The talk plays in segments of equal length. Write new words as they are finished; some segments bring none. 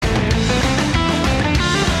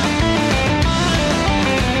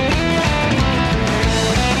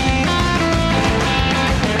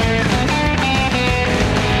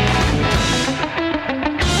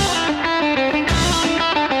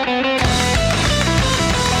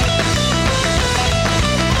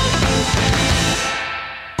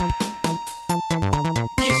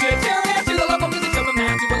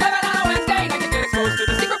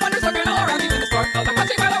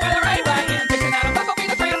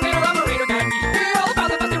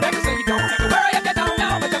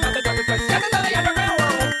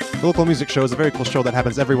The Local Music Show is a very cool show that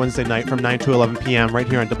happens every Wednesday night from 9 to 11 p.m. right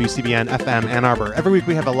here on WCBN FM Ann Arbor. Every week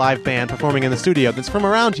we have a live band performing in the studio that's from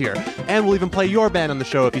around here, and we'll even play your band on the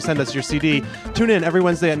show if you send us your CD. Tune in every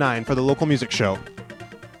Wednesday at 9 for The Local Music Show.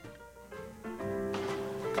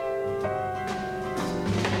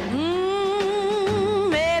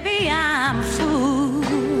 Maybe I'm a fool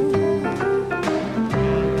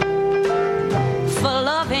for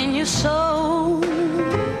loving you so.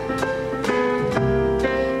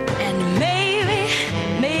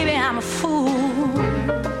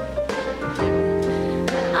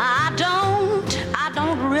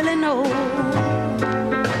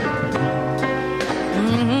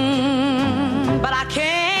 But I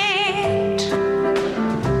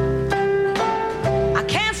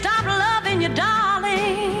can't stop loving you,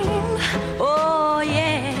 darling. Oh,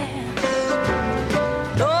 yes.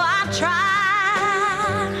 Though I try.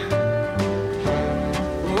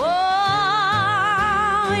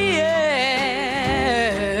 Oh, yes.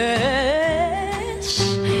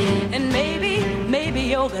 And maybe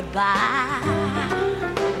your goodbye.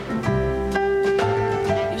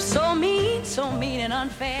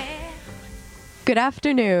 Good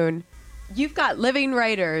afternoon. You've got Living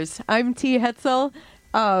Writers. I'm T. Hetzel.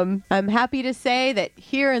 I'm happy to say that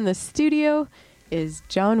here in the studio is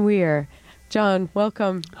John Weir. John,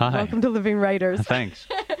 welcome. Hi. Welcome to Living Writers. Thanks.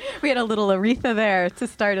 We had a little Aretha there to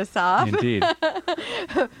start us off. Indeed.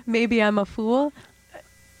 Maybe I'm a fool.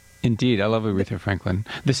 Indeed. I love Aretha Franklin.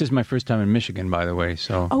 This is my first time in Michigan, by the way.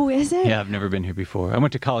 So. Oh, is it? Yeah, I've never been here before. I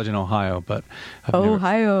went to college in Ohio, but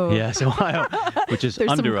Ohio. Yes, Ohio, which is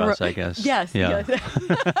under us, I guess. Yes. Yeah. Yes.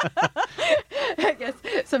 I guess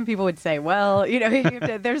some people would say, well,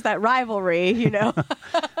 there's that rivalry,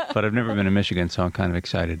 But I've never been to Michigan, so I'm kind of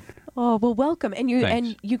excited. Oh, well, welcome. And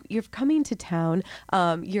Thanks. you're coming to town.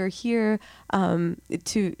 You're here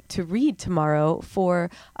to read tomorrow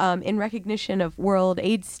for in recognition of World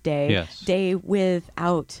AIDS Day. Yes. Day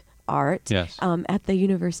Without Art. Yes. At the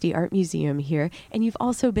University Art Museum here. And you've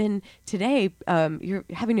also been today, you're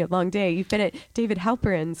having a long day. You've been at David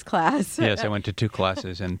Halperin's class. Yes, I went to 2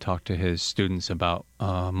 classes and talked to his students about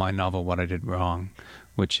my novel, What I Did Wrong,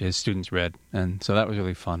 which his students read. And so that was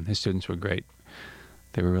really fun. His students were great.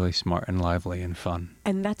 They were really smart and lively and fun.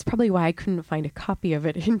 And that's probably why I couldn't find a copy of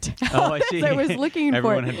it in town. Oh, I see. I was looking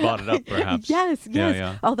Everyone for it. had bought it up, perhaps. Yes.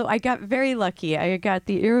 Yeah. Although I got very lucky. I got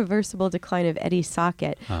The Irreversible Decline of Eddie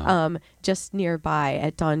Sackett just nearby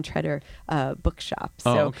at Don Treader Bookshop.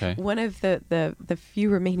 So okay. one of the few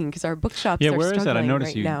remaining, because our bookshops are where is that? I struggling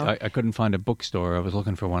noticed right now. I couldn't find a bookstore. I was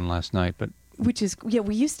looking for one last night, but... Which is,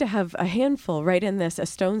 we used to have a handful right in this, a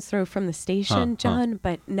stone's throw from the station, John,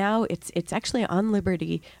 but now it's actually on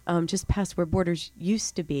Liberty, just past where Borders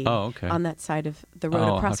used to be. Oh, okay. On that side of the road, Oh, I'll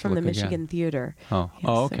have across to from the look again. Michigan Theater. Oh, Yeah,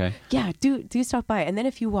 okay. Yeah, do stop by. And then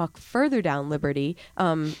if you walk further down Liberty,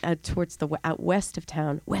 towards the out west of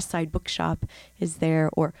town, West Side Bookshop is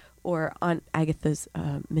there, or on Agatha's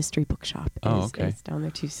Mystery Bookshop is down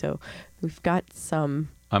there too. So we've got some...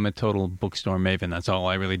 I'm a total bookstore maven. That's all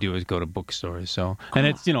I really do is go to bookstores. So, and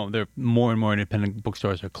it's, there more and more independent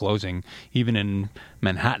bookstores are closing, even in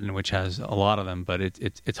Manhattan, which has a lot of them. But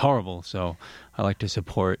it's horrible. So, I like to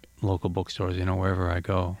support local bookstores, wherever I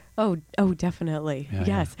go. Oh, definitely. Yeah,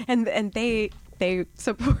 yes, yeah. And they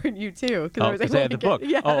support you too. Oh, because they had the book.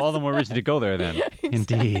 Yes. Oh, all the more reason to go there then.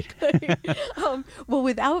 Indeed. Well,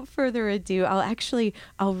 without further ado,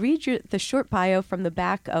 I'll read the short bio from the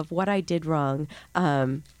back of What I Did Wrong,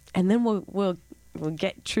 and then we'll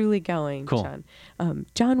get truly going, cool. John.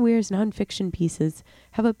 John Weir's nonfiction pieces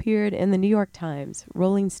have appeared in the New York Times,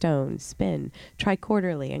 Rolling Stone, Spin,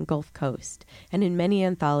 Tri-Quarterly, and Gulf Coast, and in many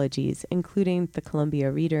anthologies, including The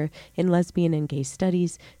Columbia Reader, in Lesbian and Gay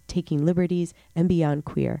Studies, Taking Liberties, and Beyond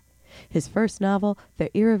Queer. His first novel,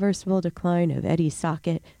 The Irreversible Decline of Eddie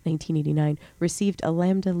Sackett, 1989, received a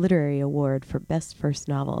Lambda Literary Award for Best First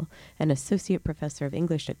Novel. An associate professor of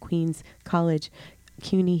English at Queens College,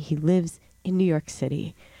 CUNY, he lives in New York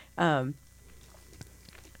City.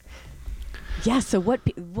 Yeah, so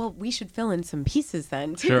we should fill in some pieces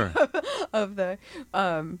then, too, Sure. of the...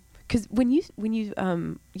 Because when you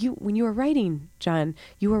were writing, John,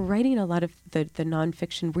 you were writing a lot of the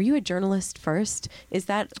nonfiction. Were you a journalist first? Is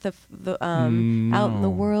that the out in the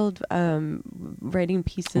world writing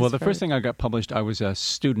pieces? Well, the first thing I got published, I was a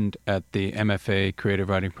student at the MFA Creative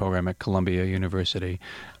Writing Program at Columbia University,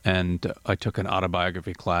 and I took an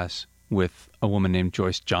autobiography class with a woman named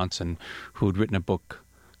Joyce Johnson, who had written a book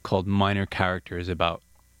called Minor Characters about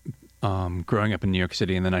growing up in New York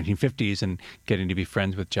City in the 1950s and getting to be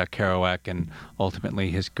friends with Jack Kerouac and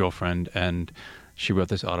ultimately his girlfriend. And she wrote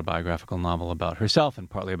this autobiographical novel about herself and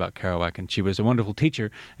partly about Kerouac. And she was a wonderful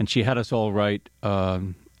teacher, and she had us all write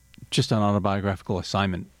just an autobiographical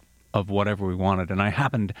assignment of whatever we wanted. And I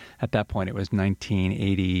happened, at that point, it was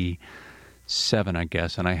 1987, I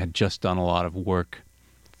guess, and I had just done a lot of work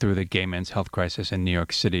through the gay men's health crisis in New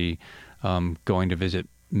York City, going to visit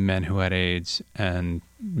men who had AIDS and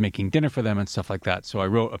making dinner for them and stuff like that. So I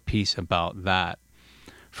wrote a piece about that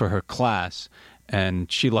for her class, and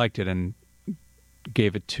she liked it and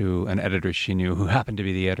gave it to an editor she knew who happened to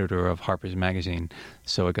be the editor of Harper's Magazine.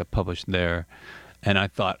 So it got published there. And I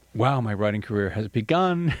thought, wow, my writing career has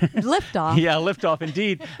begun. Liftoff. Yeah, liftoff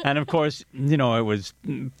indeed. And of course, it was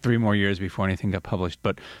 3 more years before anything got published.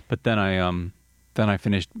 But then I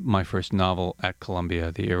finished my first novel at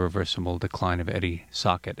Columbia, The Irreversible Decline of Eddie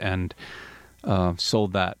Sackett, and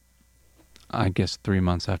sold that, I guess, 3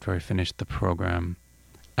 months after I finished the program.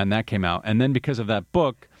 And that came out. And then because of that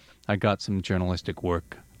book, I got some journalistic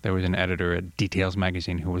work. There was an editor at Details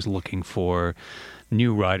magazine who was looking for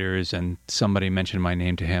new writers, and somebody mentioned my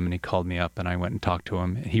name to him, and he called me up, and I went and talked to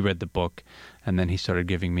him. He read the book, and then he started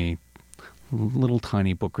giving me little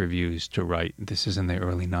tiny book reviews to write. This is in the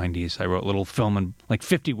early 90s. I wrote little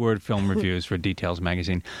 50-word film reviews for Details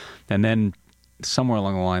magazine. And then somewhere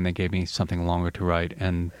along the line, they gave me something longer to write,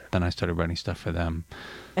 and then I started writing stuff for them.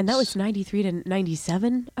 And that was 93 to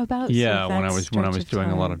 97 about? Yeah, so when I was doing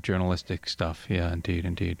a lot of journalistic stuff. Yeah,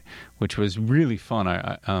 indeed. Which was really fun.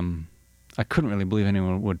 I couldn't really believe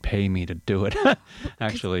anyone would pay me to do it,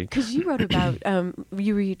 actually. Because you wrote about,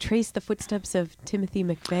 you retraced the footsteps of Timothy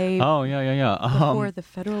McVeigh. Oh, yeah. Before the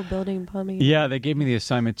federal building bombing. Yeah, they gave me the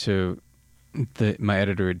assignment to my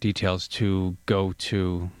editor at Details to go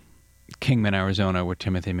to Kingman, Arizona, where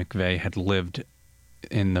Timothy McVeigh had lived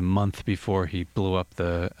in the month before he blew up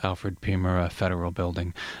the Alfred P. Murrah Federal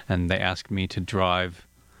Building. And they asked me to drive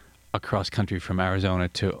across country from Arizona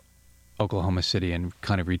to Oklahoma City and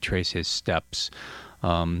kind of retrace his steps,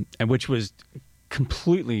 and which was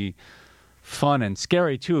completely fun and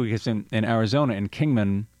scary too, because in Arizona, in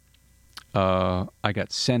Kingman, I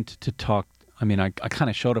got sent to talk. I mean, I kind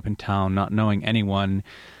of showed up in town not knowing anyone,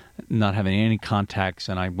 not having any contacts,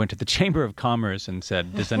 and I went to the Chamber of Commerce and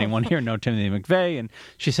said, does anyone here know Timothy McVeigh? And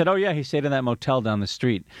she said, oh yeah, he stayed in that motel down the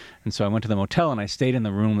street. And so I went to the motel and I stayed in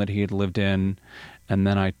the room that he had lived in. And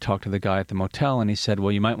then I talked to the guy at the motel, and he said,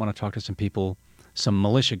 well, you might want to talk to some people, some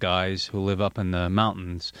militia guys who live up in the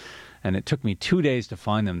mountains. And it took me 2 days to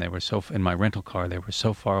find them. They were in my rental car, they were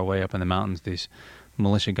so far away up in the mountains, these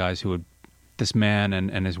militia guys this man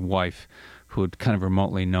and his wife, who had kind of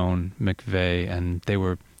remotely known McVeigh, and they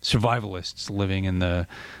were survivalists living in the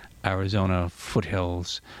Arizona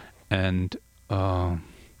foothills. And I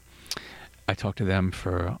talked to them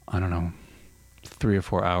for, 3 or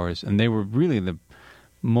 4 hours, and they were really the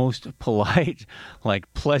most polite,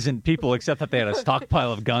 pleasant people, except that they had a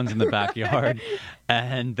stockpile of guns in the backyard.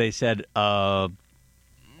 And they said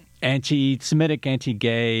anti-Semitic,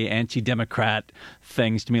 anti-gay, anti-Democrat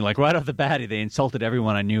things to me, right off the bat. They insulted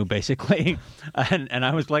everyone I knew, basically. And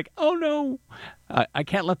I was like, oh no, I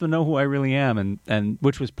can't let them know who I really am. And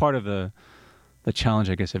which was part of the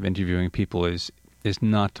challenge, I guess, of interviewing people is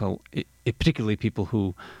not to, particularly people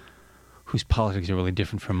whose politics are really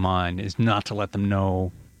different from mine, is not to let them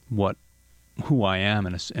know who I am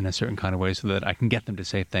in a certain kind of way, so that I can get them to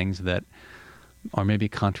say things that are maybe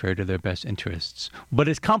contrary to their best interests. But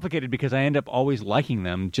it's complicated because I end up always liking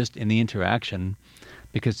them just in the interaction,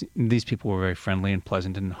 because these people were very friendly and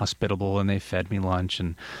pleasant and hospitable, and they fed me lunch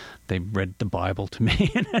and they read the Bible to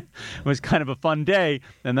me. And it was kind of a fun day.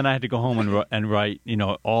 And then I had to go home and write,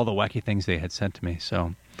 all the wacky things they had sent to me.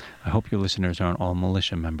 So I hope your listeners aren't all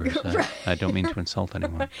militia members. I don't mean to insult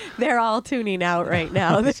anyone. They're all tuning out right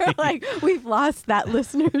now. They're like, we've lost that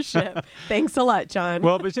listenership. Thanks a lot, John.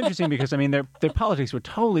 Well, but it's interesting because, their politics were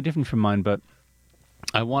totally different from mine, but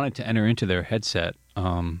I wanted to enter into their headset.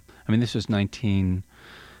 This was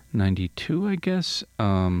 1992, I guess.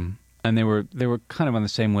 And they were kind of on the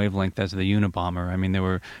same wavelength as the Unabomber. They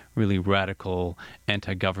were really radical,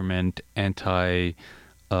 anti-government, white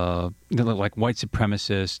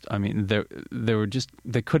supremacist.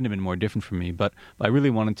 They couldn't have been more different from me. But I really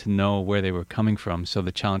wanted to know where they were coming from. So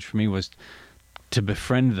the challenge for me was to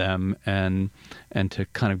befriend them and to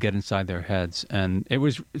kind of get inside their heads. And it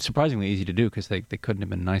was surprisingly easy to do because they couldn't have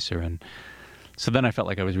been nicer. And so then I felt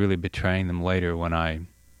like I was really betraying them later when I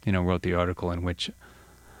wrote the article in which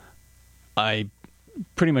I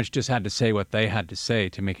pretty much just had to say what they had to say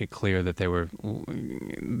to make it clear that they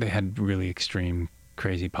had really extreme,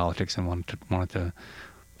 crazy politics and wanted to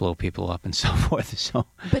blow people up and so forth. So,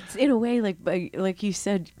 but in a way, like you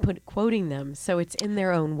said, quoting them, so it's in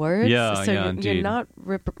their own words. Yeah, so yeah, you're indeed. not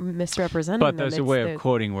misrepresenting but them. there's a way of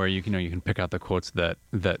quoting where you can pick out the quotes that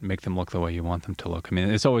make them look the way you want them to look. I mean,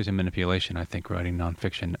 it's always a manipulation, I think, writing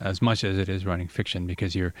nonfiction as much as it is writing fiction,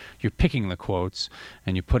 because you're picking the quotes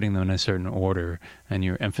and you're putting them in a certain order and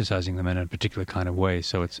you're emphasizing them in a particular kind of way.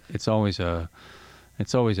 So it's always a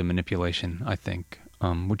manipulation, I think,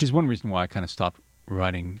 which is one reason why I kind of stopped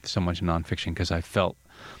writing so much nonfiction, because I felt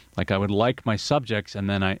like I would like my subjects, and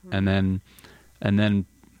then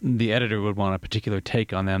the editor would want a particular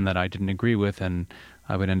take on them that I didn't agree with, and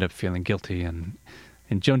I would end up feeling guilty. And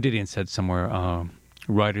Joan Didion said somewhere,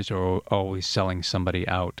 writers are always selling somebody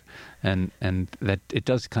out, and that it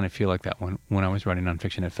does kind of feel like that when I was writing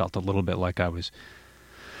nonfiction. It felt a little bit like I was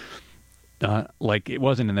like it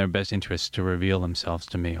wasn't in their best interest to reveal themselves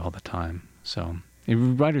to me all the time. So.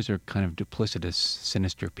 Writers are kind of duplicitous,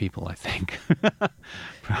 sinister people, I think.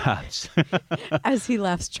 Perhaps. As he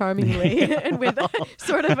laughs charmingly and with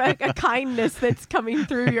sort of a kindness that's coming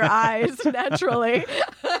through your eyes naturally.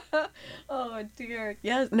 Oh, dear.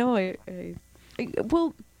 Yes. No,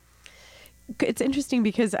 well, it's interesting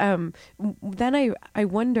because then I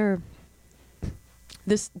wonder,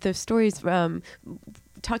 the stories,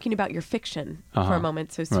 talking about your fiction for a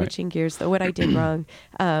moment, so switching gears, what I did wrong.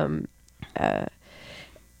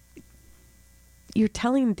 You're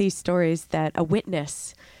telling these stories that a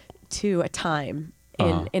witness to a time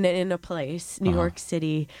in a place, New York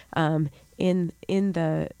City, in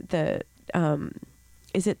the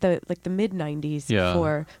is it the mid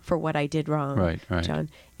 90s for What I Did Wrong, right, John?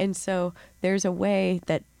 And so there's a way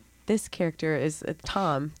that this character is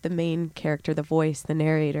Tom, the main character, the voice, the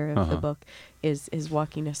narrator of the book, is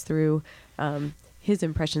walking us through his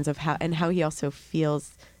impressions of how he also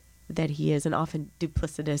feels that he is, and often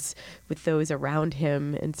duplicitous with those around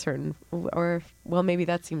him in certain, or well, maybe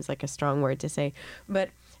that seems like a strong word to say, but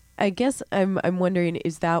I guess I'm wondering,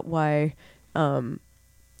 is that why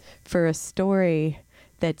for a story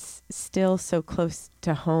that's still so close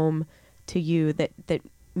to home to you, that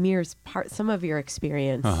mirrors some of your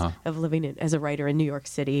experience of living as a writer in New York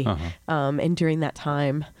City and during that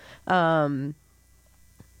time,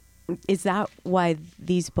 is that why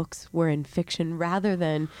these books were in fiction rather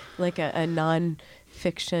than like a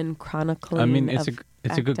non-fiction chronicling? I mean, it's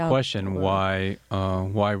a good question. Why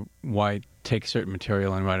take certain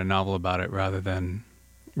material and write a novel about it rather than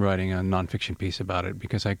writing a nonfiction piece about it?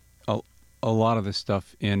 Because a lot of the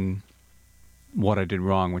stuff in What I Did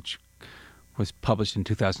Wrong, which was published in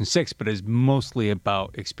 2006, but is mostly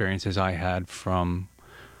about experiences I had from,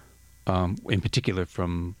 in particular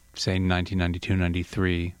from, say, 1992,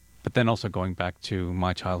 93. But then also going back to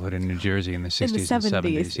my childhood in New Jersey in the 60s and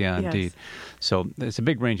 70s. Yeah, yes. Indeed. So it's a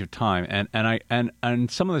big range of time.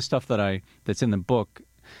 And some of the stuff that's in the book,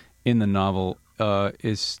 in the novel,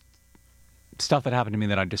 is stuff that happened to me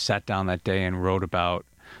that I just sat down that day and wrote about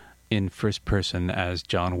in first person as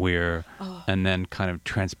John Weir, and then kind of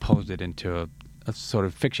transposed it into a sort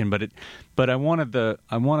of fiction. But I wanted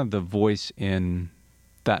the voice in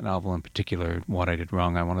that novel in particular, What I Did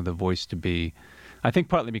Wrong. I wanted the voice to be, I think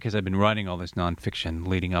partly because I've been writing all this nonfiction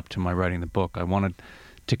leading up to my writing the book. I wanted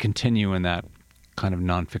to continue in that kind of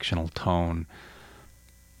nonfictional tone,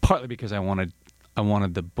 partly because I wanted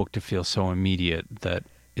the book to feel so immediate that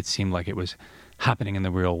it seemed like it was happening in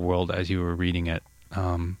the real world as you were reading it,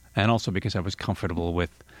 and also because I was comfortable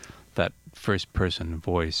with that first-person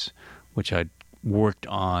voice, which I'd worked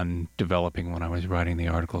on developing when I was writing the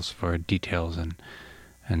articles for Details and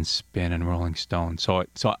Spin and Rolling Stone. So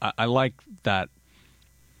I like that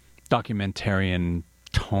documentarian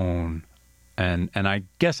tone, and I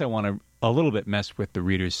guess I want to a little bit mess with the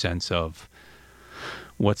reader's sense of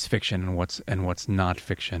what's fiction and what's not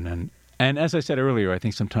fiction. And as I said earlier, I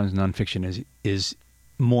think sometimes nonfiction is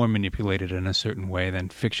more manipulated in a certain way than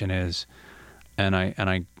fiction is, and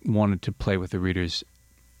I wanted to play with the reader's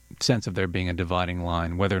sense of there being a dividing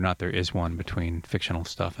line, whether or not there is one, between fictional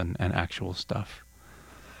stuff and actual stuff.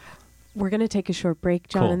 We're going to take a short break,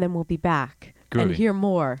 John, Cool. and then we'll be back. Groovy. And hear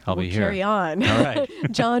more. I'll be here. Carry on. All right.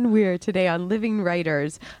 John Weir today on Living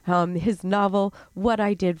Writers, his novel, What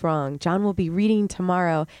I Did Wrong. John will be reading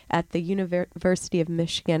tomorrow at the University of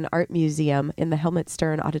Michigan Art Museum in the Helmut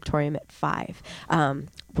Stern Auditorium at 5.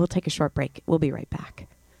 We'll take a short break. We'll be right back.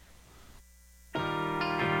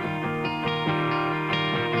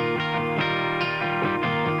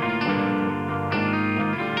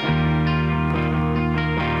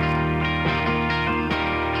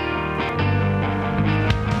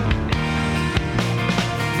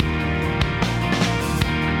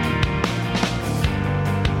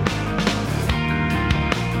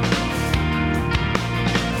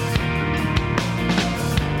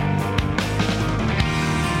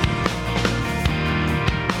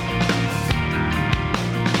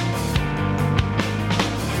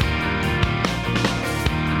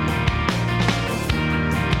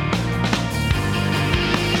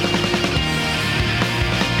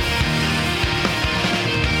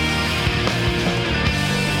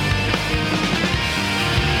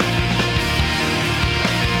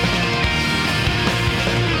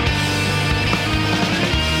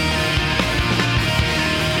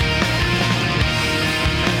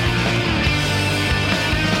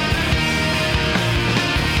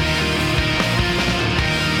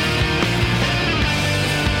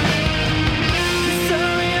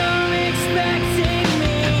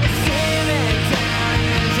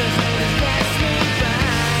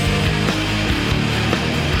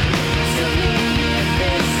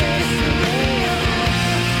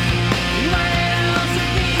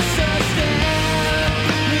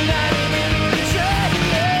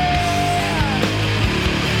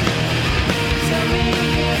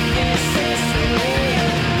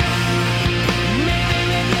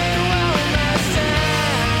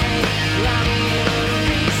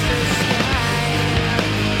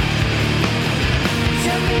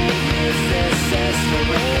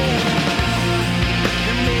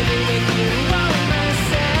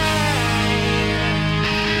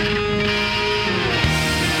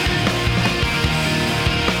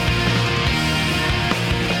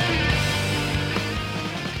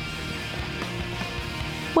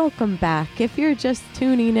 Welcome back. If you're just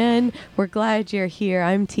tuning in, we're glad you're here.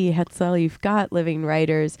 I'm T. Hetzel. You've got Living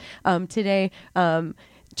Writers. Today,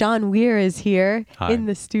 John Weir is here in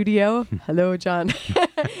the studio. Hello, John.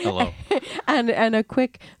 Hello. And a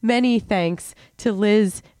quick many thanks to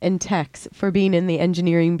Liz and Tex for being in the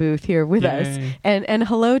engineering booth here with us. And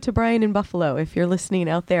hello to Brian in Buffalo, if you're listening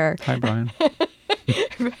out there. Hi, Brian.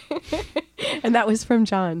 And that was from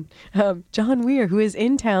John. John Weir, who is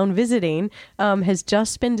in town visiting, has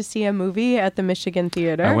just been to see a movie at the Michigan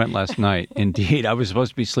Theater. I went last night. Indeed. I was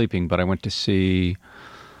supposed to be sleeping, but I went to see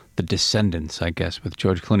The Descendants, I guess, with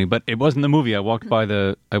George Clooney. But it wasn't the movie. It was,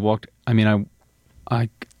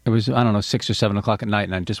 6 or 7 o'clock at night,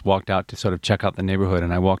 and I just walked out to sort of check out the neighborhood.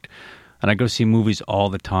 And I go see movies all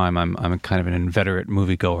the time. I'm a kind of an inveterate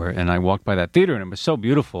moviegoer, and I walked by that theater, and it was so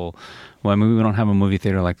beautiful. Well, I mean, we don't have a movie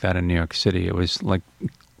theater like that in New York City. It was like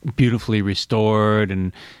beautifully restored,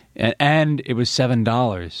 and it was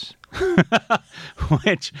 $7,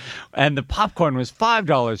 and the popcorn was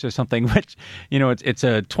 $5 or something. Which, it's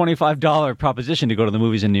a $25 proposition to go to the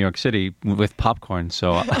movies in New York City with popcorn.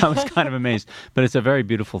 So I was kind of amazed. But it's a very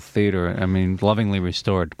beautiful theater. I mean, lovingly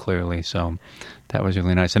restored, clearly. So that was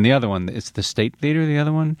really nice. And the other one, it's the State Theater. The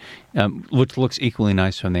other one, which looks equally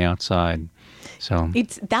nice from the outside. So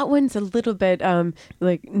that one's a little bit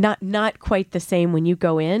like not quite the same when you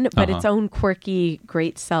go in, but its own quirky,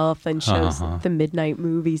 great self, and shows the midnight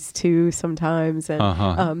movies too sometimes.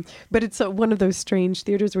 And but it's one of those strange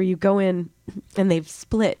theaters where you go in and they've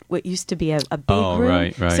split what used to be a big room,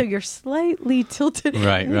 right. So you're slightly tilted,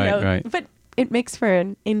 right. But it makes for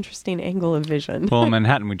an interesting angle of vision. Well, in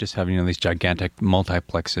Manhattan, we just have, these gigantic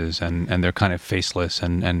multiplexes, and they're kind of faceless,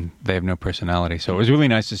 and they have no personality. So it was really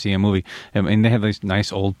nice to see a movie. I mean, they have these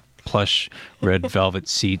nice old plush red velvet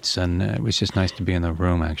seats, and it was just nice to be in the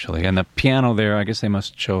room, actually. And the piano there, I guess they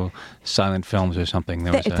must show silent films or something.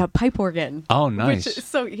 It's a pipe organ. Oh,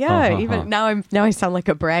 nice. Even now I sound like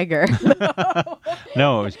a bragger.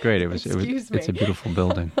 No, it was great. It's a beautiful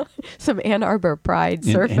building. Some Ann Arbor pride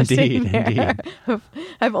surfacing there. Indeed.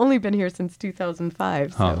 I've only been here since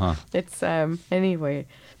 2005, so it's anyway.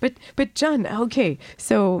 But John, okay,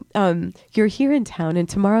 so you're here in town, and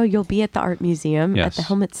tomorrow you'll be at the Art Museum at the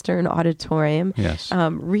Helmut Stern Auditorium,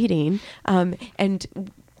 reading.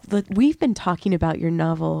 And we've been talking about your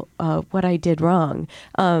novel, What I Did Wrong.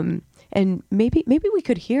 And maybe we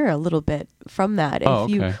could hear a little bit from that if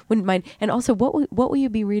you wouldn't mind. And also, what will you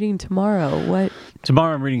be reading tomorrow?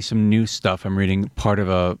 Tomorrow I'm reading some new stuff. I'm reading part of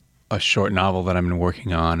a short novel that I've been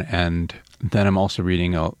working on, and then I'm also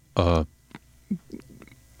reading a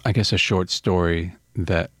short story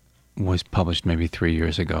that was published maybe 3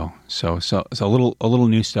 years ago. So a little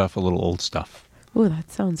new stuff, a little old stuff. Oh,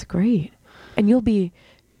 that sounds great. And you'll be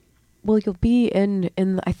in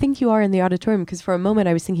I think you are in the auditorium, because for a moment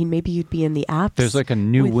I was thinking maybe you'd be in the apps. There's like a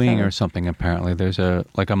new wing or something, apparently. There's a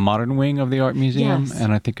modern wing of the art museum,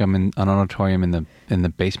 and I think I'm in an auditorium in the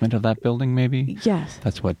basement of that building, maybe. Yes.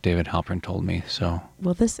 That's what David Halpern told me. So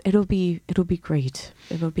well, it'll be great.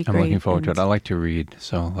 It'll be great. I'm looking forward to it. I like to read,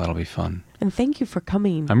 so that'll be fun. And thank you for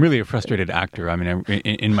coming. I'm really a frustrated actor. I mean,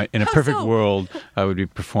 in a perfect world, I would be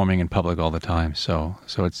performing in public all the time. So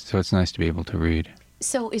it's nice to be able to read.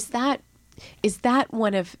 So is that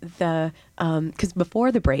one of the because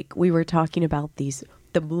before the break we were talking about the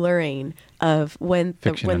blurring of when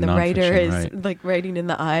the writer is like writing in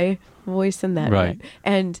the I voice and that, right?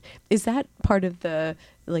 And is that part of the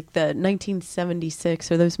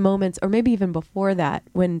 1976 or those moments, or maybe even before that,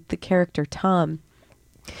 when the character Tom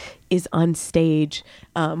is on stage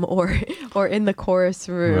or in the chorus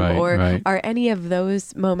room, are any of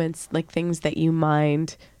those moments like things that you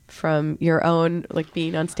mind from your own, like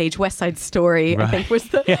being on stage? West Side Story, I think was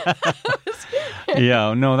the...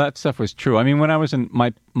 No, that stuff was true. I mean, when I was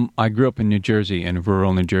I grew up in New Jersey, in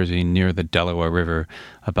rural New Jersey, near the Delaware River,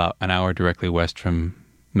 about an hour directly west from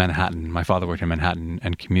Manhattan. My father worked in Manhattan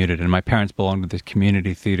and commuted, and my parents belonged to this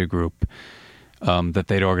community theater group that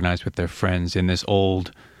they'd organized with their friends in this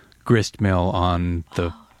old grist mill on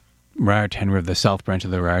the Raritan River, the south branch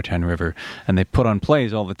of the Raritan River, and they put on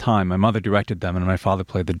plays all the time. My mother directed them, and my father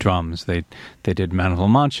played the drums. They did Man of La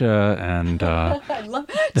Mancha, and I love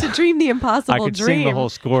to dream the impossible dream. I could sing the whole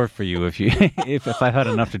score for you if I had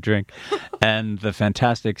enough to drink, and the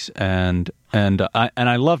Fantastics, and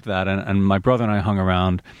I loved that, and my brother and I hung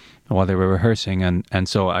around while they were rehearsing, and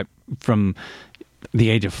so from the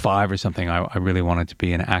age of 5 or something, I really wanted to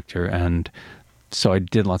be an actor, and so I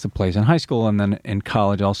did lots of plays in high school and then in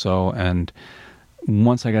college also. And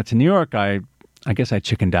once I got to New York, I guess I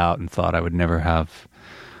chickened out and thought I would never have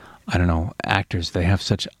I don't know, actors, they have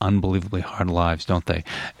such unbelievably hard lives, don't they?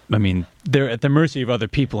 I mean, they're at the mercy of other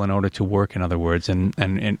people in order to work, in other words.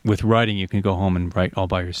 And with writing, you can go home and write all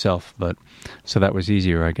by yourself. But so that was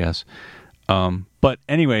easier, I guess. But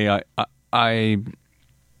anyway, I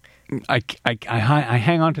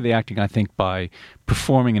hang on to the acting, I think, by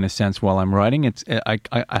performing in a sense while I'm writing. I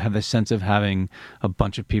have the sense of having a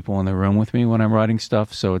bunch of people in the room with me when I'm writing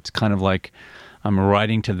stuff. So it's kind of like I'm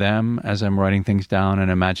writing to them as I'm writing things down and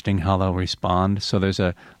imagining how they'll respond. So there's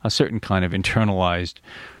a certain kind of internalized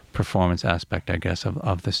performance aspect, I guess,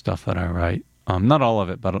 of the stuff that I write. Not all of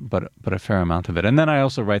it, but a fair amount of it. And then I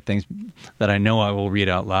also write things that I know I will read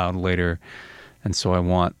out loud later. And so I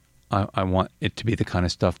want it to be the kind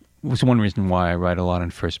of stuff. It's one reason why I write a lot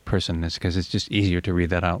in first person, is because it's just easier to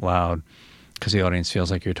read that out loud, because the audience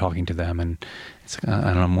feels like you're talking to them, and it's, I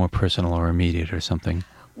don't know, more personal or immediate or something.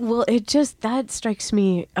 Well, that strikes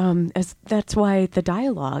me as that's why the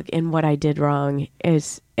dialogue in What I Did Wrong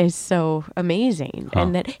is so amazing,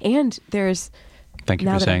 and there's. Thank you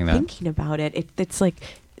now for saying I'm that. Thinking about it, it's like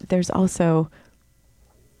there's also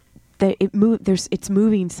that it's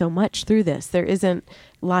moving so much through this. There isn't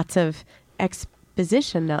lots of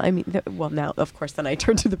exposition now. I mean, now of course, then I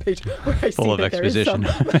turn to the page where I full see of that exposition.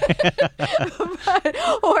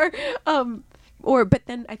 But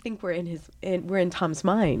then I think we're in Tom's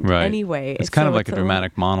mind, right. Anyway. It's kind of like a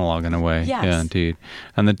dramatic monologue in a way. Yes. Yeah, indeed.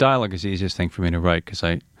 And the dialogue is the easiest thing for me to write, because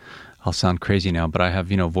I'll sound crazy now, but I have,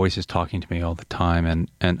 voices talking to me all the time. And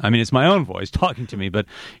I mean, it's my own voice talking to me, but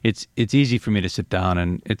it's easy for me to sit down,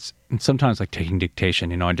 and it's sometimes like taking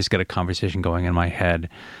dictation. I just get a conversation going in my head,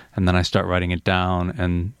 and then I start writing it down,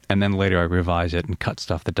 and then later I revise it and cut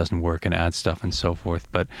stuff that doesn't work and add stuff and so forth.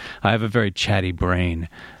 But I have a very chatty brain,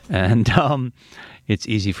 and it's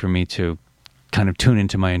easy for me to kind of tune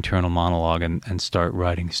into my internal monologue and start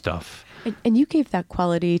writing stuff. And you gave that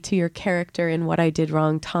quality to your character in What I Did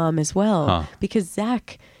Wrong, Tom, as well, because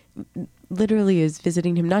Zach literally is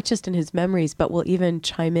visiting him, not just in his memories, but will even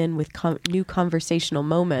chime in with new conversational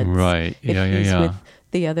moments. Right. If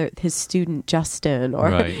he's with his student Justin, or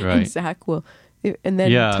right. And Zach will, and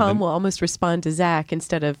then Tom will almost respond to Zach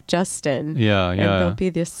instead of Justin. Yeah. And there'll be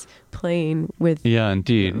this playing with. Yeah,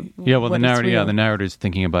 indeed. Well, the narrator's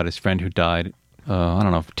thinking about his friend who died. I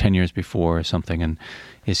don't know, 10 years before or something, and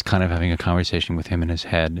is kind of having a conversation with him in his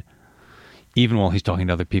head, even while he's talking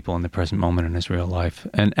to other people in the present moment in his real life.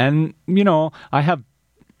 And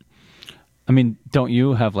don't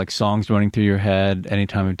you have like songs running through your head any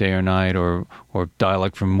time of day or night, or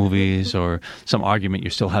dialogue from movies, or some argument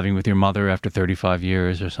you're still having with your mother after 35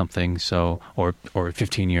 years or something, or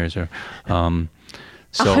 15 years, or...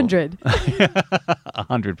 100.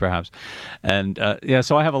 100 perhaps. And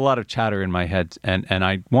so I have a lot of chatter in my head, and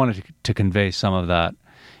I wanted to convey some of that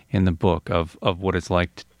in the book of what it's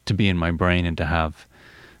like to be in my brain and to have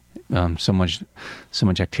so much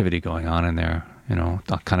activity going on in there,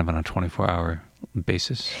 kind of on a 24-hour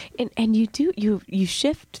basis. And you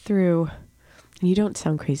shift through. And you don't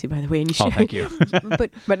sound crazy, by the way. And thank you.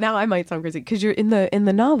 but now I might sound crazy, because you're in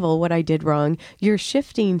the novel What I Did Wrong. You're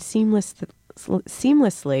shifting seamlessly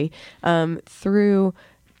through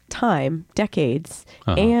time, decades,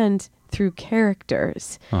 and through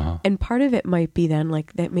characters. And part of it might be then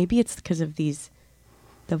like that. Maybe it's because of the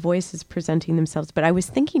voices presenting themselves. But I was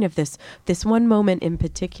thinking of this one moment in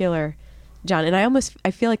particular, John, and I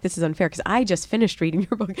feel like this is unfair, because I just finished reading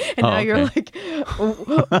your book, and now you're like,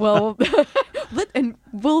 well, and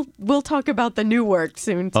we'll talk about the new work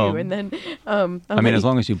soon too, and then as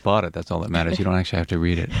long as you bought it, that's all that matters. You don't actually have to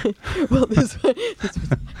read it. Well, this was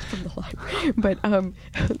from the library, but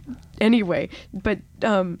anyway, but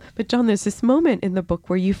John, there's this moment in the book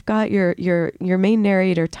where you've got your main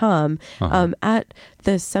narrator Tom at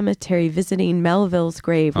the cemetery visiting Melville's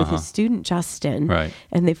grave with his student Justin, right?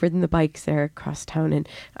 And they've ridden the bikes there across town,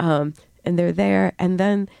 and they're there, and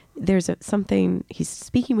then there's something he's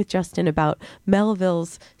speaking with Justin about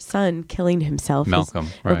Melville's son killing himself, Malcolm,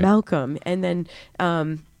 and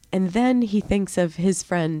then he thinks of his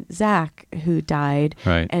friend Zach, who died,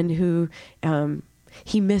 right, and who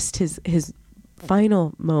he missed his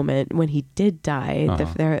final moment when he did die,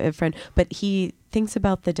 their friend. But he thinks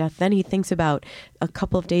about the death. Then he thinks about a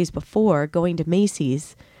couple of days before going to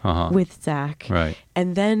Macy's with Zach, right,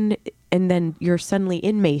 and then you're suddenly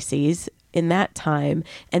in Macy's in that time,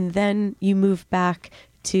 and then you move back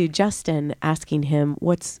to Justin asking him,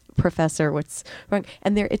 what's wrong?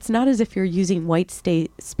 And it's not as if you're using white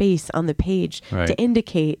space on the page to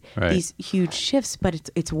indicate these huge shifts, but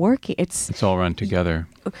it's working. It's all run together.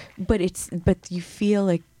 But you feel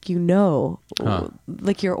like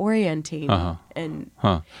like you're orienting and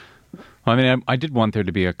I mean, I did want there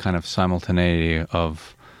to be a kind of simultaneity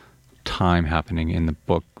of time happening in the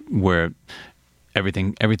book where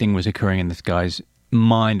everything was occurring in this guy's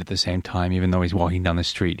mind at the same time, even though he's walking down the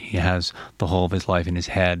street. He has the whole of his life in his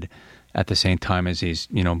head at the same time as he's,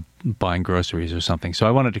 buying groceries or something. So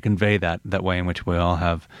I wanted to convey that way in which we all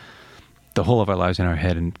have the whole of our lives in our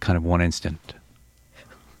head in kind of one instant.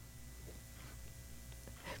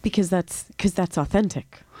 Because that's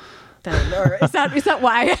authentic. Then, or is that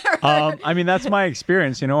why? I mean, that's my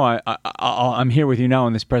experience. I'm here with you now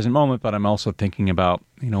in this present moment, but I'm also thinking about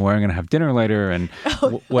where I'm going to have dinner later, and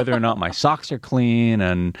whether or not my socks are clean,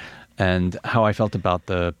 and how I felt about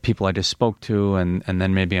the people I just spoke to, and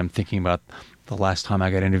then maybe I'm thinking about the last time I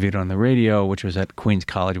got interviewed on the radio, which was at Queens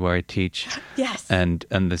College where I teach. Yes. And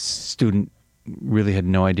the student really had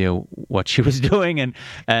no idea what she was doing, and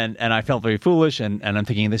I felt very foolish, and I'm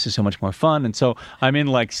thinking this is so much more fun. And so I'm in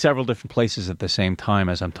like several different places at the same time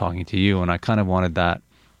as I'm talking to you, and I kind of wanted that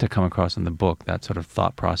to come across in the book, that sort of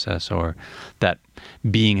thought process, or that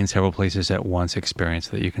being in several places at once experience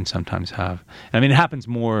that you can sometimes have. I mean, it happens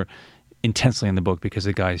more intensely in the book because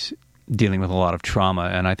the guy's dealing with a lot of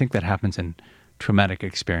trauma, and I think that happens in traumatic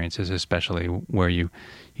experiences, especially where you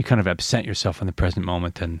kind of absent yourself in the present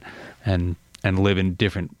moment and live in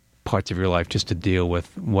different parts of your life just to deal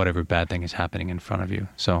with whatever bad thing is happening in front of you.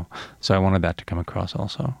 So I wanted that to come across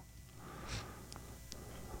also.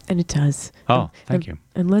 And it does. Oh, thank you.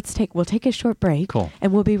 And we'll take a short break. Cool.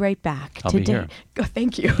 And we'll be right back. I'll be here. Oh,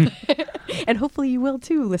 thank you. And hopefully you will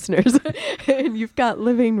too, listeners. And you've got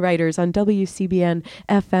Living Writers on WCBN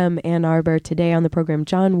FM Ann Arbor. Today on the program,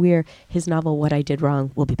 John Weir, his novel, What I Did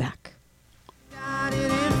Wrong. We'll be back. Got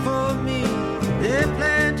it in for me. They're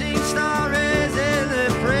planting stories in the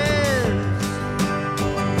press.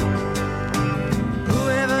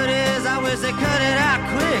 Whoever it is, I wish they cut it out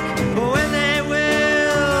quick. But when they will,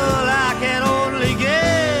 I can only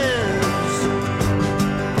guess.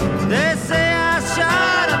 They say I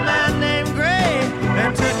shot a man named Gray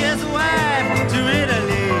and took his wife to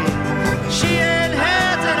Italy. She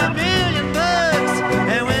inherited $1 million,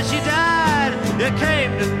 and when she died, it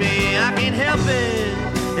came to me. I can't help it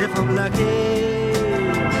if I'm lucky.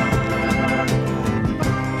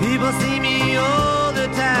 People see me all the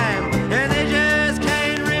time, and they just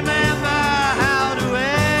can't remember how to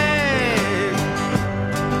act.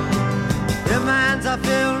 Their minds are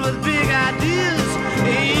filled with big ideas,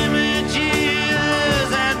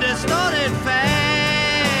 images, and distorted facts.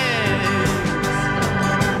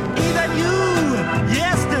 Even you,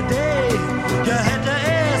 yesterday, you had to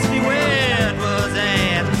ask me where it was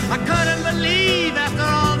at. I couldn't believe after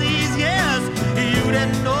all these years you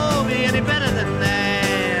didn't know me any better than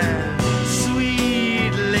that,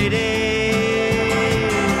 sweet lady.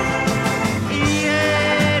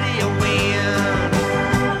 Yeah, you win.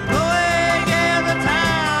 Blowing every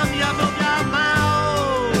time you move your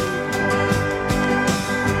mouth.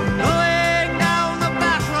 Going down the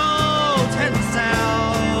back roads heading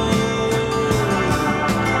south.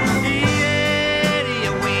 Yeah,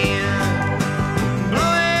 you win.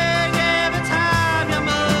 Blowing every time you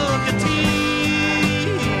move your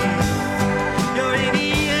teeth. You're an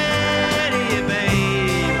idiot,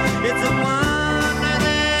 babe. It's a wonder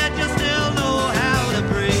that you still know how to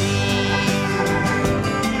breathe.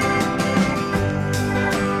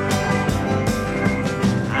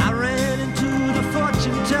 I ran into the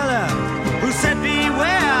fortune teller who said,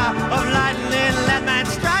 beware of lightning, let man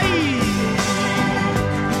strike.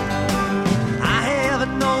 I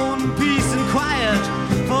haven't known peace and quiet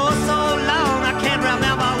for so long I can't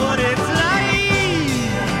remember what it's like.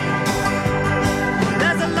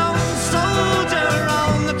 There's a lone soldier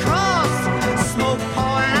on the cross, smoke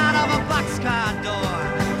pouring out of a boxcar door.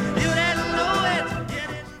 You didn't know it, you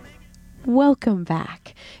didn't think. Welcome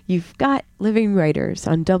back. You've got Living Writers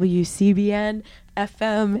on WCBN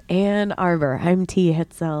FM Ann Arbor. I'm T.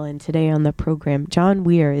 Hitzel, and today on the program, John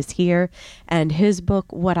Weir is here, and his book,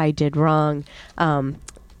 What I Did Wrong,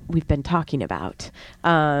 we've been talking about.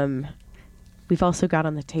 We've also got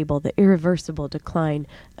on the table The Irreversible Decline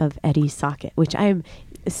of Eddie Sackett, which I'm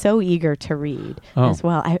so eager to read as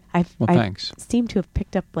well. I thanks. seem to have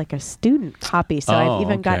picked up like a student copy, so I've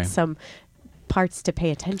even got some parts to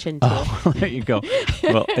pay attention to. Oh, there you go.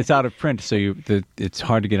 Well, it's out of print, so it's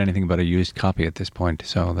hard to get anything but a used copy at this point.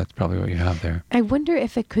 So that's probably what you have there. I wonder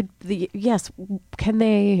if it could. Can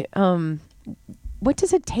they? What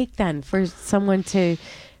does it take then for someone to?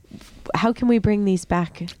 How can we bring these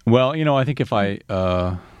back? Well, I think if I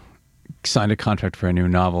signed a contract for a new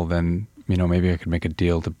novel, then maybe I could make a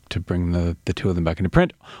deal to bring the two of them back into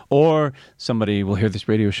print, or somebody will hear this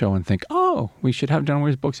radio show and think, oh, we should have John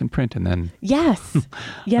Weir's books in print, and then Yes.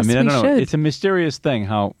 Yes, I we don't know. should. It's a mysterious thing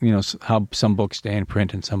how how some books stay in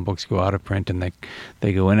print and some books go out of print, and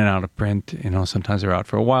they go in and out of print. Sometimes they're out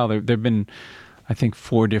for a while. There've been, I think,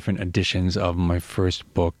 4 different editions of my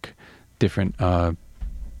first book. Different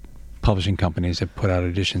publishing companies have put out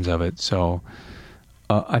editions of it. So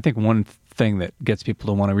I think one thing that gets people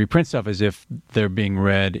to want to reprint stuff is if they're being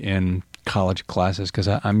read in college classes, because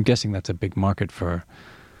I'm guessing that's a big market for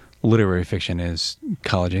literary fiction, is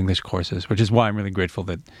college English courses, which is why I'm really grateful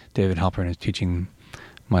that David Halpern is teaching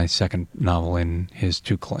my second novel in his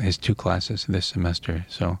two classes this semester.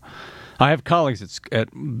 So I have colleagues at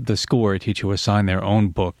the school where I teach who assign their own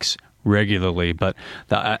books regularly, but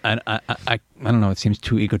I don't know, it seems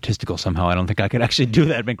too egotistical somehow. I don't think I could actually do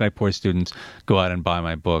that, make my poor students go out and buy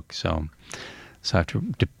my book. So I have to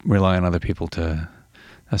rely on other people to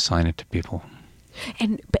assign it to people.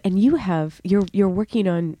 And you're working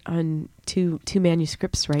on two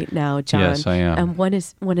manuscripts right now, John. Yes, I am. One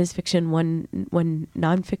is fiction, one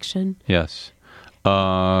nonfiction. Yes.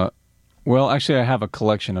 Well, actually, I have a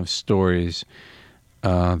collection of stories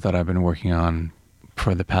that I've been working on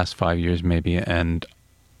for the past 5 years, maybe, and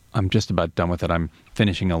I'm just about done with it. I'm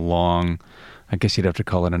finishing a long, I guess you'd have to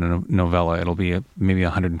call it a novella. It'll be maybe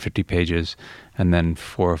 150 pages, and then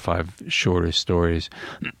 4 or 5 shorter stories.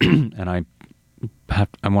 And I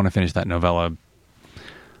want to finish that novella.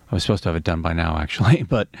 I was supposed to have it done by now, actually,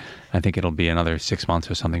 but I think it'll be another 6 months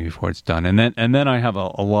or something before it's done. And then I have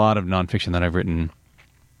a lot of nonfiction that I've written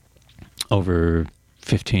over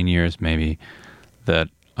 15 years, maybe, that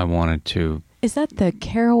I wanted to. Is that the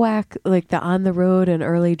Kerouac, like the On the Road and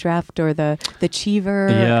Early Draft, or the Cheever,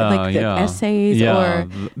 like the essays? Yeah, or,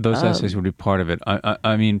 those essays would be part of it.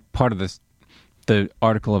 I mean, part of this, the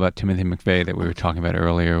article about Timothy McVeigh that we were talking about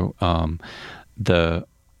earlier, an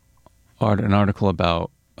article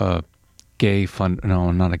about a Christian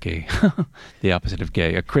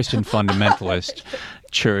fundamentalist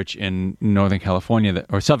church in Northern California,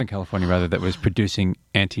 or Southern California rather, that was producing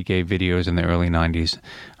anti-gay videos in the early 90s.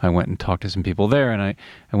 I went and talked to some people there, and I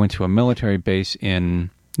went to a military base in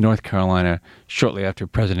North Carolina shortly after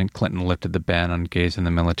President Clinton lifted the ban on gays in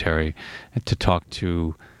the military, to talk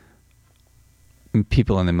to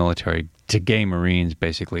people in the military, to gay Marines,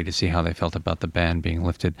 basically, to see how they felt about the ban being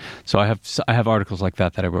lifted. So I have articles like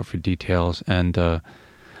that I wrote for Details, and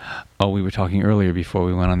we were talking earlier before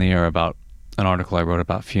we went on the air about an article I wrote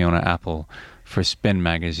about Fiona Apple for Spin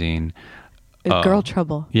magazine. Girl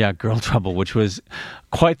Trouble. Yeah, Girl Trouble, which was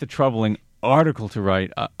quite the troubling article to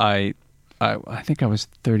write. I think I was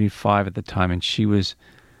 35 at the time, and she was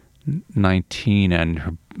 19,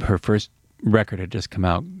 and her first record had just come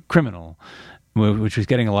out, Criminal, which was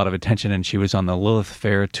getting a lot of attention, and she was on the Lilith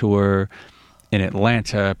Fair tour in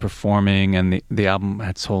Atlanta performing, and the album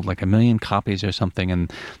had sold like 1 million copies or something,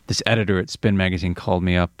 and this editor at Spin magazine called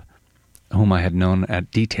me up, whom I had known at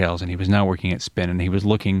Details, and he was now working at Spin, and he was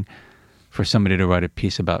looking for somebody to write a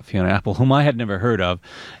piece about Fiona Apple, whom I had never heard of,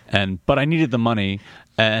 but I needed the money,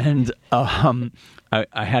 and I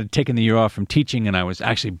had taken the year off from teaching, and I was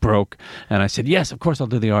actually broke, and I said, yes, of course I'll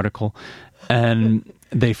do the article, and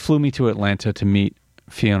they flew me to Atlanta to meet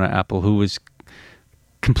Fiona Apple, who was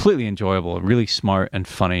completely enjoyable, really smart and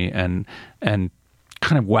funny, and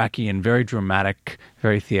kind of wacky and very dramatic,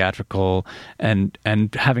 very theatrical, and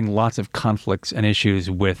having lots of conflicts and issues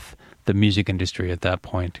with the music industry at that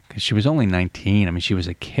point, because she was only 19. I mean, she was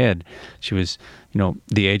a kid. She was,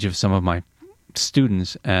 the age of some of my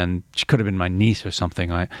students, and she could have been my niece or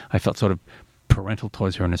something. I felt sort of parental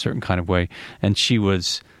towards her in a certain kind of way, and she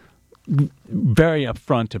was very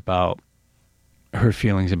upfront about her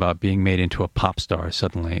feelings about being made into a pop star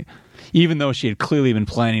suddenly, even though she had clearly been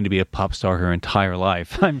planning to be a pop star her entire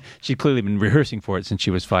life. She'd clearly been rehearsing for it since she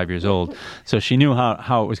was 5 years old, so she knew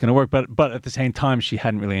how it was going to work, but at the same time she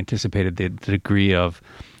hadn't really anticipated the degree of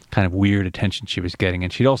kind of weird attention she was getting.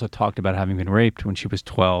 And she'd also talked about having been raped when she was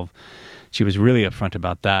 12. She was really upfront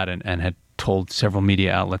about that, and had told several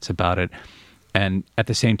media outlets about it, and at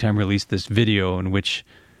the same time released this video in which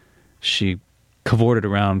she cavorted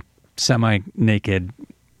around semi-naked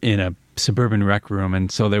in a suburban rec room.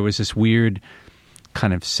 And so there was this weird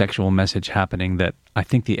kind of sexual message happening that I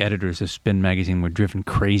think the editors of Spin magazine were driven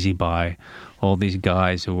crazy by, all these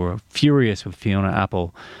guys who were furious with Fiona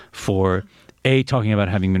Apple for A, talking about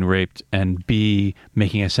having been raped, and B,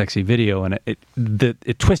 making a sexy video. And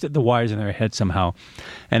it twisted the wires in their head somehow.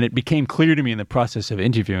 And it became clear to me in the process of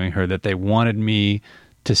interviewing her that they wanted me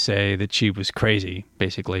to say that she was crazy,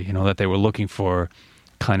 basically, that they were looking for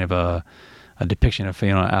kind of a depiction of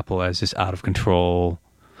Fiona Apple as this out of control,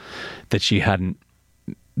 that she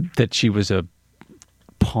was a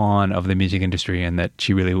pawn of the music industry, and that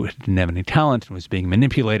she really didn't have any talent and was being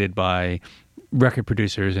manipulated by record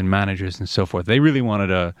producers and managers and so forth. They really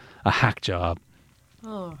wanted a hack job.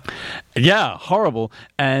 Oh. Yeah, horrible.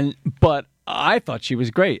 But I thought she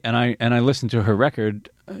was great, and I listened to her record,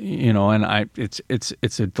 and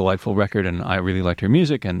it's a delightful record, and I really liked her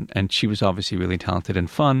music, and she was obviously really talented and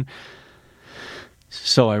fun.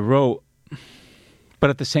 So I wrote, but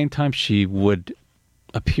at the same time, she would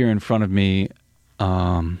appear in front of me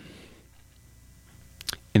in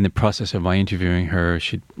the process of my interviewing her.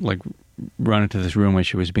 She'd run into this room where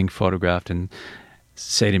she was being photographed and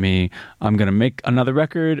say to me, I'm going to make another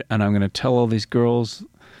record, and I'm going to tell all these girls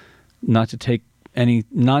not to take any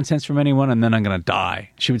nonsense from anyone, and then I'm going to die.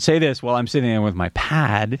 She would say this while I'm sitting there with my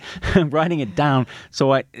pad, writing it down.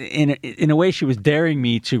 So in a way, she was daring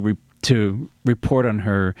me to report on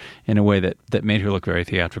her in a way that made her look very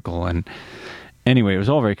theatrical. And anyway, it was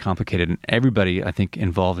all very complicated, and everybody, I think,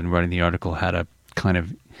 involved in writing the article had a kind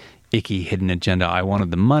of icky hidden agenda. I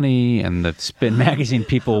wanted the money, and the Spin magazine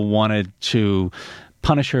people wanted to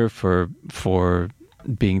punish her for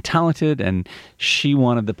being talented, and she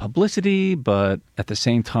wanted the publicity, but at the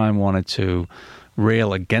same time wanted to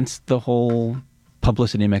rail against the whole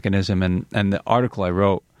publicity mechanism. And the article I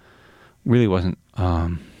wrote really wasn't...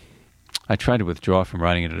 I tried to withdraw from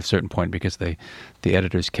writing it at a certain point because the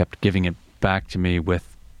editors kept giving it back to me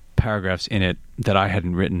with paragraphs in it that I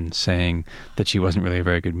hadn't written, saying that she wasn't really a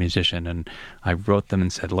very good musician. And I wrote them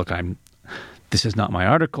and said, look, this is not my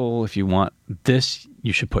article. If you want this,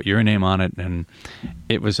 you should put your name on it. And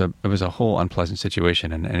it was a whole unpleasant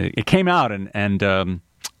situation. And it came out, and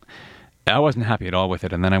I wasn't happy at all with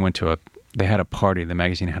it. And then I went to they had a party, the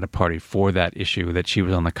magazine had a party for that issue that she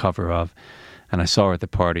was on the cover of. And I saw her at the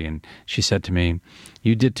party, and she said to me,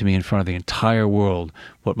 you did to me in front of the entire world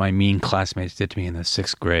what my mean classmates did to me in the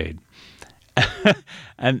 6th grade.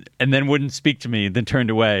 and then wouldn't speak to me, then turned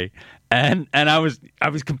away. And I was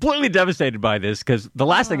completely devastated by this, because the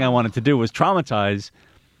last thing I wanted to do was traumatize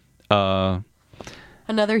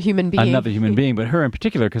another human being. But her in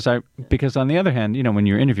particular, because on the other hand, when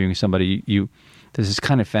you're interviewing somebody, there's this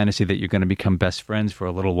kind of fantasy that you're going to become best friends for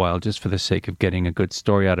a little while just for the sake of getting a good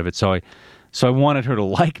story out of it. So I wanted her to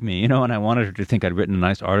like me, and I wanted her to think I'd written a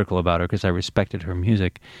nice article about her because I respected her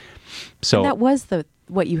music. So and that was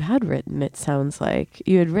what you had written. It sounds like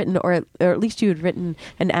you had written, or at least you had written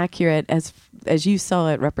an accurate, as you saw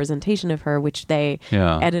it, representation of her, which they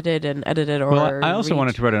edited. Or well, I also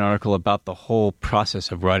wanted to write an article about the whole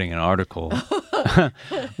process of writing an article,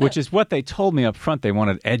 which is what they told me up front. They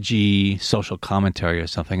wanted edgy social commentary or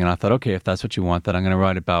something, and I thought, okay, if that's what you want, then I'm going to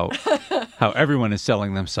write about how everyone is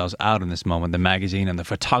selling themselves out in this moment. The magazine and the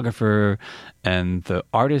photographer and the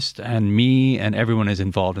artist and me, and everyone is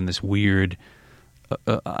involved in this weird,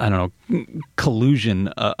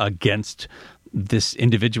 collusion against this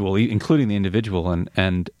individual, including the individual.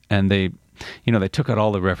 And they, they took out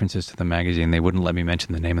all the references to the magazine. They wouldn't let me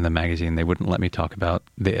mention the name of the magazine. They wouldn't let me talk about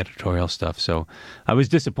the editorial stuff. So I was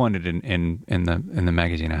disappointed in the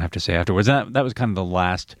magazine, I have to say, afterwards. That was kind of the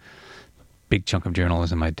last big chunk of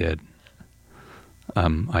journalism I did.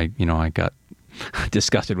 I got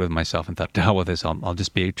disgusted with myself and thought, to hell with this, I'll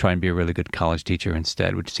just try and be a really good college teacher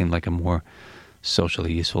instead, which seemed like a more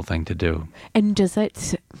socially useful thing to do. And does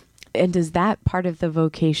that part of the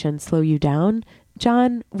vocation slow you down,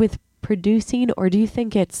 John, with producing, or do you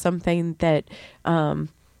think it's something that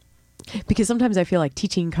because sometimes I feel like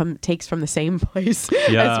teaching takes from the same place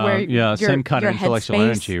as where same kind of intellectual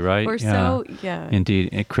energy, right? Or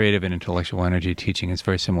Indeed, creative and intellectual energy teaching is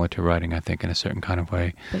very similar to writing, I think, in a certain kind of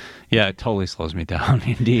way. But, it totally slows me down,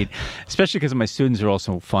 indeed. Especially because my students are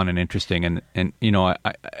also fun and interesting, and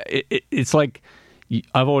it's like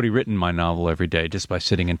I've already written my novel every day just by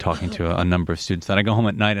sitting and talking to a number of students. Then I go home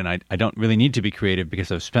at night and I don't really need to be creative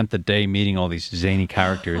because I've spent the day meeting all these zany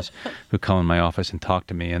characters who come in my office and talk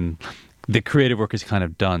to me, and the creative work is kind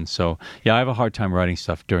of done. So I have a hard time writing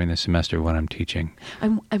stuff during the semester when I'm teaching.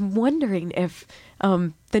 I'm wondering if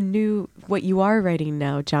what you are writing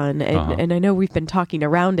now, John, and I know we've been talking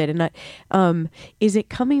around it, and is it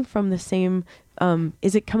coming from the same?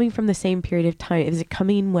 Is it coming from the same period of time? Is it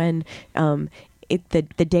coming when?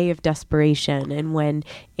 The day of desperation, and when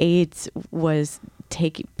AIDS was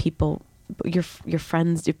taking people, your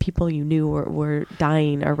friends, the people you knew were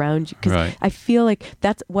dying around you. Because I feel like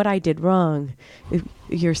that's what I did wrong.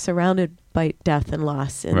 You're surrounded by death and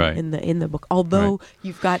loss in the book, although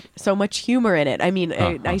you've got so much humor in it. I mean,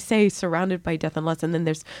 I say surrounded by death and loss, and then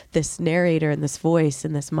there's this narrator and this voice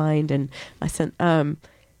and this mind, and I said,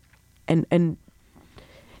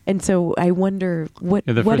 And so I wonder what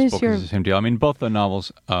the what first is book your is the same deal. I mean, both the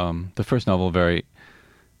novels. The first novel very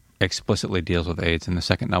explicitly deals with AIDS, and the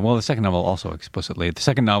second novel also explicitly. The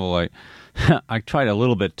second novel, I tried a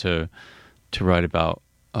little bit to write about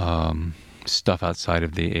stuff outside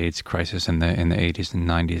of the AIDS crisis in the 80s and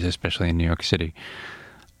 90s, especially in New York City.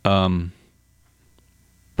 But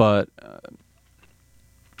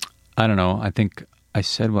I don't know. I think I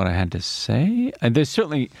said what I had to say. And there's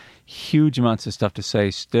certainly huge amounts of stuff to say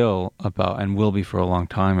still about, and will be for a long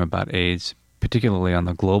time, about AIDS, particularly on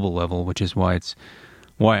the global level, which is why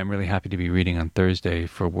I'm really happy to be reading on Thursday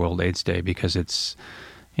for World AIDS Day, because it's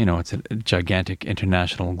a gigantic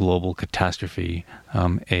international global catastrophe,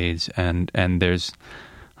 AIDS, and there's,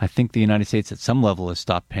 I think the United States at some level has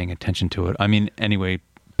stopped paying attention to it. I mean, anyway,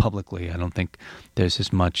 publicly, I don't think there's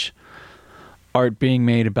as much art being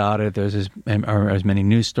made about it. There's as many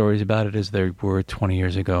news stories about it as there were 20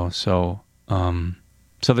 years ago. So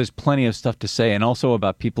there's plenty of stuff to say, and also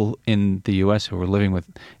about people in the U.S. who are living with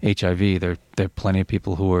HIV. There are plenty of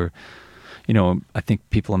people who are, I think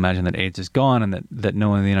people imagine that AIDS is gone and that no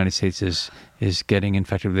one in the United States is getting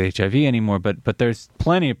infected with HIV anymore. But there's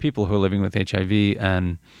plenty of people who are living with HIV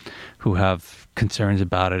and who have concerns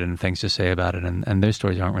about it and things to say about it, and their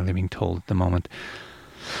stories aren't really being told at the moment.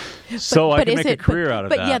 So I can make a career out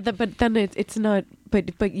of that. But yeah, but then it's not.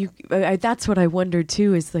 But you. That's what I wondered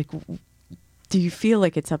too. Is like, do you feel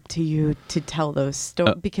like it's up to you to tell those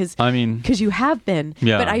stories? Because you have been.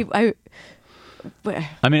 Yeah. But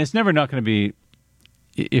I mean, it's never not going to be.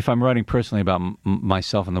 If I'm writing personally about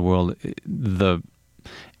myself and the world, the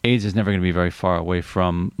AIDS is never going to be very far away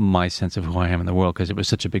from my sense of who I am in the world, because it was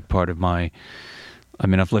such a big part of my. I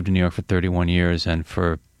mean, I've lived in New York for 31 years, and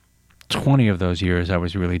for 20 of those years, I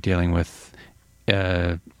was really dealing with,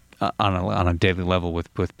 on a daily level,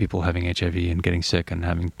 with people having HIV and getting sick and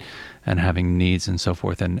having needs and so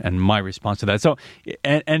forth, and my response to that. So,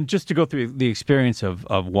 and just to go through the experience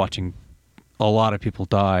of watching a lot of people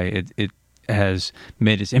die, it has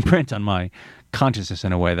made its imprint on my consciousness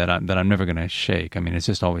in a way that I'm never going to shake. I mean, it's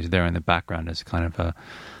just always there in the background as kind of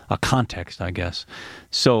a context, I guess.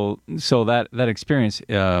 So that experience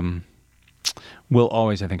will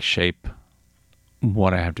always, I think, shape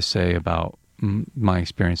what I have to say about my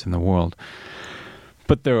experience in the world.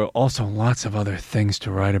 But there are also lots of other things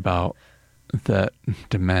to write about that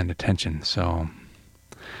demand attention. So,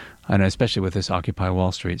 and especially with this Occupy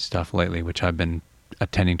Wall Street stuff lately, which I've been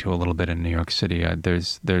attending to a little bit in New York City,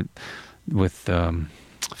 with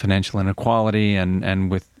financial inequality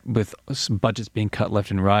and with budgets being cut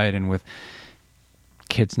left and right, and with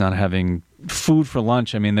kids not having food for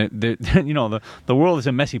lunch. I mean, the world is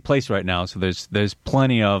a messy place right now. So there's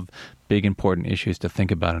plenty of big important issues to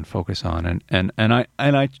think about and focus on. And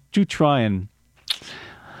I do try and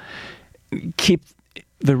keep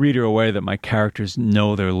the reader aware that my characters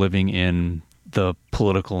know they're living in the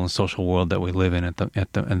political and social world that we live in at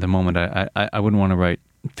the moment. I wouldn't want to write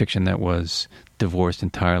fiction that was divorced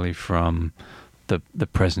entirely from the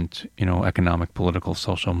present, economic, political,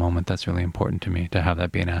 social moment. That's really important to me, to have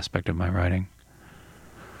that be an aspect of my writing.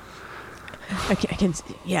 I can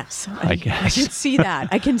yes. I guess. I can see that.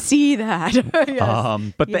 I can see that.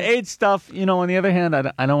 Yes. But the AIDS stuff, on the other hand,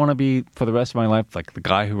 I don't want to be for the rest of my life like the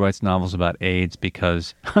guy who writes novels about AIDS,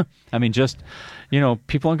 because, I mean, just,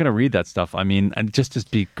 people aren't going to read that stuff. I mean, just to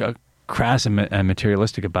be crass and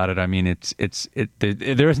materialistic about it. I mean,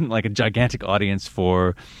 there isn't like a gigantic audience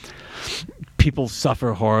for people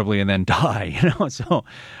suffer horribly and then die, So,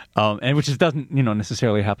 and which doesn't,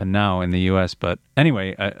 necessarily happen now in the U.S. But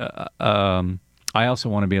anyway, I also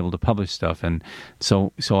want to be able to publish stuff, and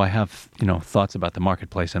so I have thoughts about the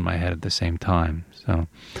marketplace in my head at the same time. So,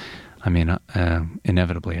 I mean,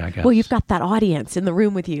 inevitably, I guess. Well, you've got that audience in the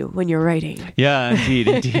room with you when you're writing. Yeah,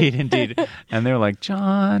 indeed. And they're like,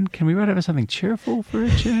 John, can we write about something cheerful for a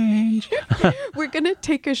change? We're going to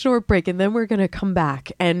take a short break, and then we're going to come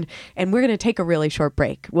back, and we're going to take a really short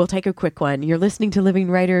break. We'll take a quick one. You're listening to Living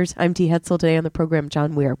Writers. I'm T. Hetzel. Today on the program,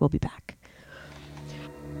 John Weir. We'll be back.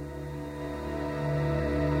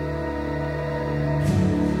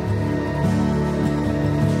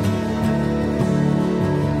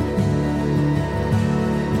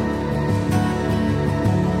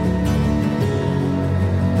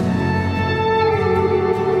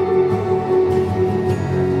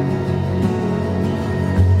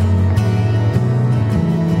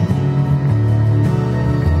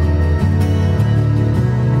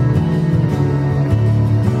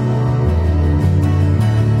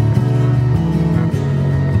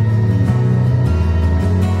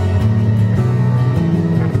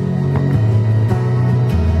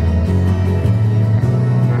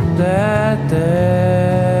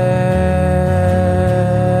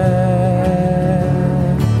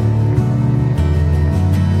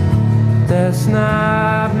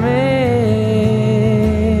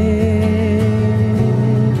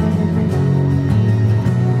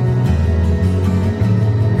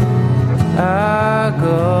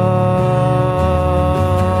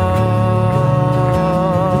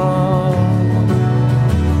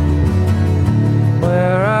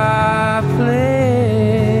 where I place.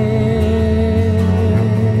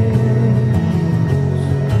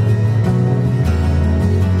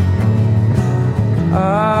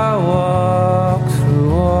 I walk through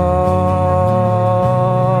walls,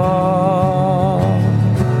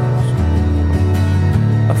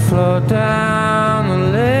 I float down the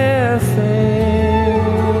living.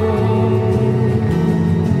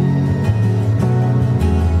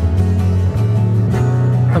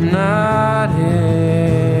 I'm not here.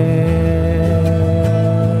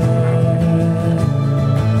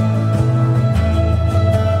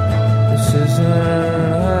 This isn't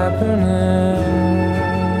happening.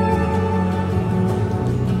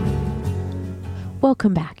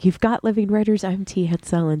 Welcome back. You've got Living Writers. I'm T.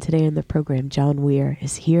 Hetzel, and today in the program, John Weir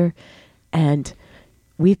is here, and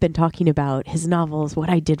we've been talking about his novels, What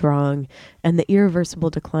I Did Wrong, and The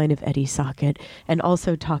Irreversible Decline of Eddie Sackett, and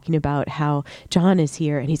also talking about how John is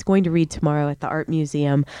here, and he's going to read tomorrow at the Art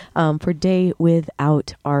Museum for Day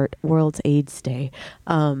Without Art, World's AIDS Day.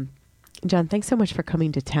 John, thanks so much for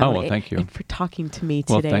coming to town. Oh, well, thank you. And for talking to me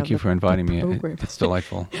Well, today. thank you for inviting me. program. It's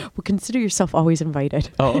delightful. Well, consider yourself always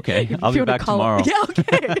invited. Oh, okay. If I'll you be wanna back call- tomorrow. Yeah,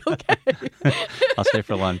 okay, okay. I'll stay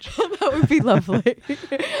for lunch. That would be lovely.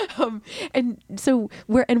 And so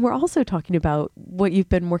we're also talking about what you've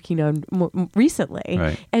been working on recently.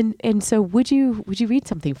 Right. And so would you read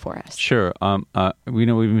something for us? Sure. We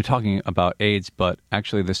know we've been talking about AIDS, but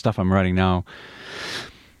actually the stuff I'm writing now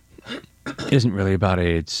isn't really about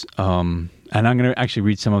AIDS. And I'm going to actually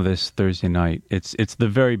read some of this Thursday night. It's the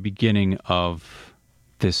very beginning of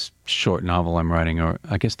this short novel I'm writing, or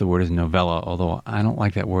I guess the word is novella, although I don't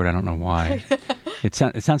like that word. I don't know why. It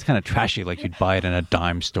sounds kind of trashy, like you'd buy it in a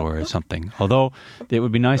dime store or something. Although it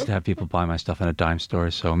would be nice to have people buy my stuff in a dime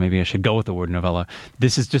store, so maybe I should go with the word novella.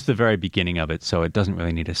 This is just the very beginning of it, so it doesn't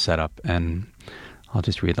really need a setup, and I'll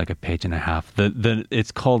just read like a page and a half.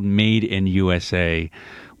 It's called Made in USA,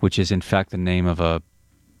 which is in fact the name of a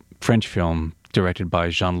French film directed by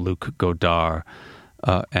Jean-Luc Godard,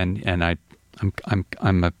 and I'm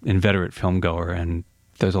an inveterate film goer, and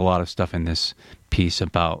there's a lot of stuff in this piece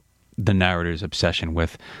about the narrator's obsession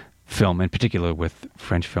with film, in particular with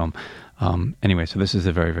French film. Anyway, so this is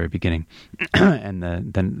the very, very beginning, and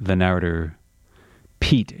the narrator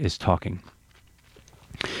Pete is talking.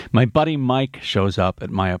 My buddy Mike shows up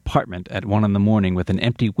at my apartment at 1 a.m. with an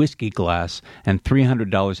empty whiskey glass and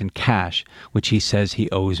 $300 in cash, which he says he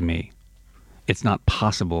owes me. It's not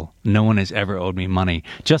possible. No one has ever owed me money.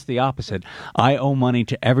 Just the opposite. I owe money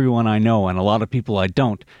to everyone I know, and a lot of people I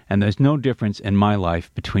don't, and there's no difference in my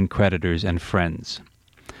life between creditors and friends.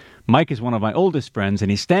 Mike is one of my oldest friends,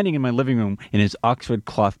 and he's standing in my living room in his Oxford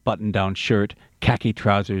cloth button-down shirt, khaki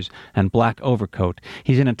trousers, and black overcoat.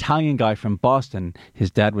 He's an Italian guy from Boston. His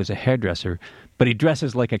dad was a hairdresser, but he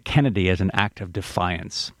dresses like a Kennedy as an act of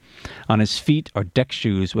defiance. On his feet are deck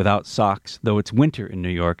shoes without socks, though it's winter in New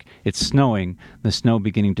York. It's snowing, the snow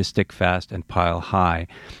beginning to stick fast and pile high.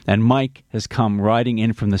 And Mike has come riding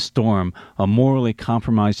in from the storm, a morally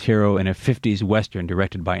compromised hero in a 50s Western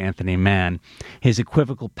directed by Anthony Mann, his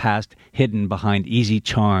equivocal past hidden behind easy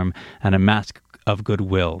charm and a mask of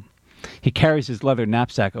goodwill. He carries his leather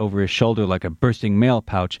knapsack over his shoulder like a bursting mail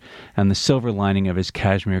pouch, and the silver lining of his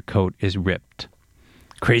cashmere coat is ripped.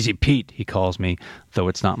 Crazy Pete, he calls me, though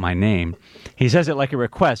it's not my name. He says it like a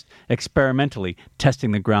request, experimentally,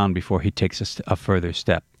 testing the ground before he takes a further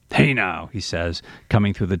step. Hey now, he says,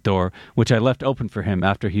 coming through the door, which I left open for him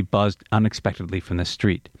after he buzzed unexpectedly from the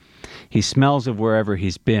street. He smells of wherever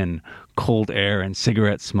he's been, cold air and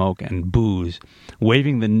cigarette smoke and booze.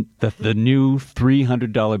 Waving the new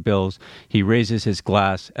 $300 bills, he raises his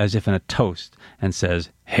glass as if in a toast and says,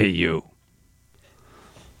 "Hey you."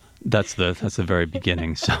 That's the very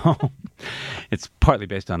beginning. So it's partly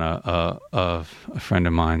based on a friend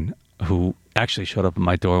of mine who actually showed up at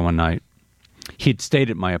my door one night. He'd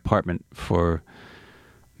stayed at my apartment for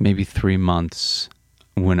maybe 3 months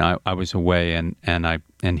when I was away, and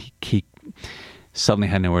he suddenly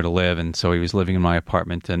had nowhere to live, and so he was living in my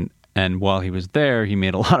apartment, and while he was there, he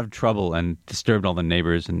made a lot of trouble and disturbed all the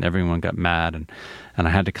neighbors, and everyone got mad, and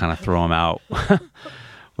I had to kind of throw him out,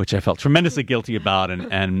 which I felt tremendously guilty about,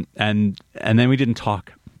 and then we didn't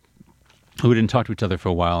talk. We didn't talk to each other for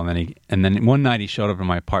a while, and then one night he showed up in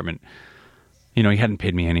my apartment. You know, he hadn't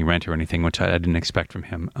paid me any rent or anything, which I didn't expect from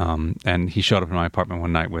him. And he showed up in my apartment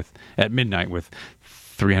one night at midnight with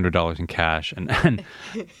 $300 in cash, and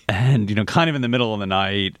you know, kind of in the middle of the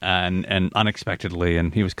night, and unexpectedly,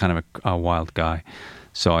 and he was kind of a wild guy.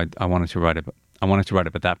 So I wanted to write I wanted to write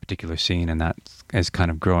about that particular scene, and that is kind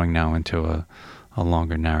of growing now into a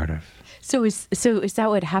longer narrative. So is that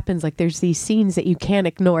what happens? Like there's these scenes that you can't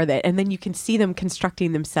ignore and then you can see them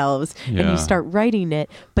constructing themselves and you start writing it,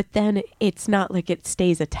 but then it's not like it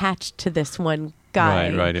stays attached to this one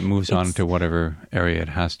guy. Right. It moves on to whatever area it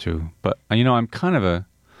has to. But, I'm kind of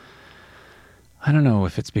I don't know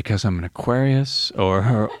if it's because I'm an Aquarius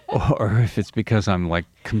or if it's because I'm like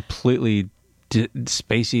completely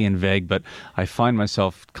spacey and vague, but I find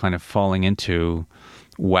myself kind of falling into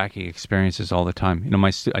wacky experiences all the time.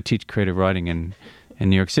 I teach creative writing in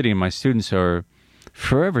New York City, and my students are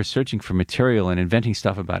forever searching for material and inventing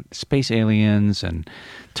stuff about space aliens and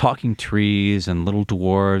talking trees and little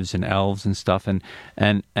dwarves and elves and stuff. And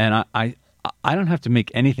I don't have to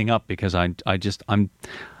make anything up because I'm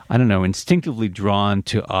I don't know, instinctively drawn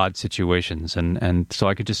to odd situations. And so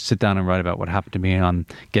I could just sit down and write about what happened to me on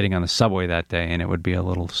getting on the subway that day, and it would be a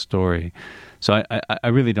little story. So I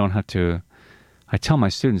really don't have to. I tell my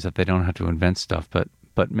students that they don't have to invent stuff, but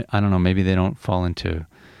I don't know, maybe they don't fall into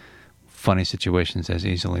funny situations as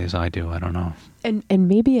easily as I do. I don't know. And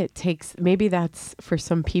maybe that's for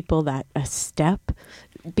some people that a step,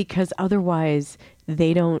 because otherwise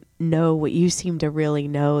they don't know what you seem to really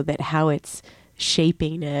know, that how it's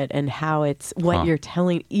shaping it and how it's what you're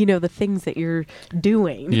telling, the things that you're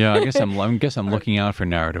doing. Yeah, I guess I'm looking out for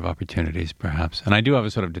narrative opportunities perhaps. And I do have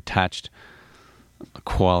a sort of detached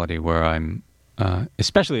quality where I'm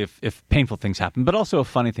especially if painful things happen, but also if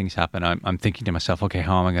funny things happen, I'm thinking to myself, okay,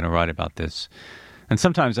 how am I going to write about this? And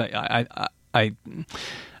sometimes I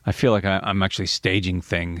feel like I'm actually staging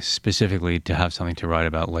things specifically to have something to write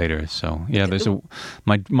about later. So yeah,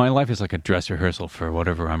 my life is like a dress rehearsal for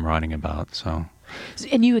whatever I'm writing about. So.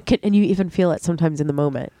 And you even feel it sometimes in the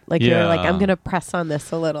moment, like you're like, I'm going to press on this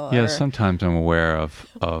a little. Yeah, sometimes I'm aware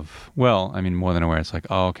of more than aware. It's like,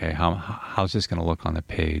 oh, okay, how's this going to look on the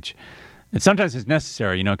page? And sometimes it's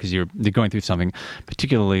necessary, because you're going through something,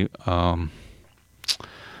 particularly, at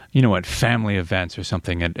family events or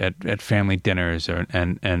something, at family dinners,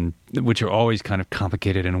 and which are always kind of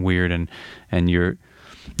complicated and weird, and you're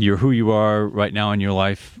who you are right now in your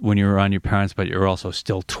life when you're around your parents, but you're also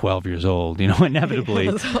still 12 years old.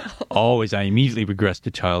 Inevitably, always I immediately regress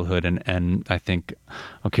to childhood, and I think,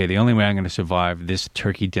 okay, the only way I'm going to survive this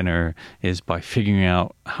turkey dinner is by figuring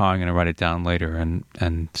out how I'm going to write it down later,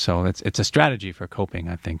 and so it's a strategy for coping,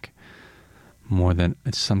 I think,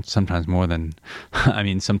 sometimes more than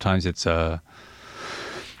sometimes it's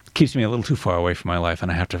keeps me a little too far away from my life,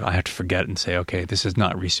 and I have to forget and say, okay, this is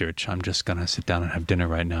not research. I'm just going to sit down and have dinner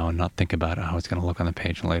right now and not think about how it's going to look on the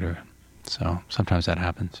page later. So sometimes that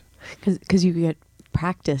happens. Because you get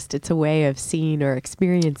practiced. It's a way of seeing or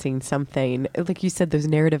experiencing something. Like you said, those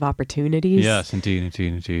narrative opportunities. Yes,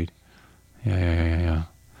 indeed. Yeah.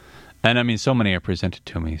 And so many are presented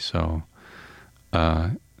to me. So,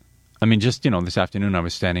 just, this afternoon I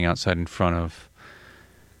was standing outside in front of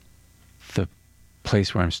the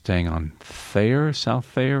place where I'm staying on Thayer, South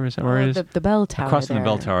Thayer, is that where it is? The bell tower. Across from the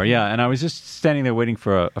bell tower, yeah. And I was just standing there waiting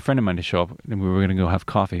for a friend of mine to show up, and we were going to go have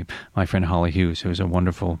coffee. My friend Holly Hughes, who is a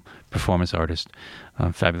wonderful performance artist,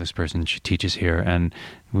 fabulous person. She teaches here, and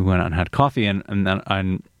we went out and had coffee, and then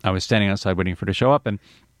I was standing outside waiting for her to show up, and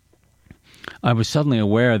I was suddenly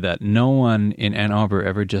aware that no one in Ann Arbor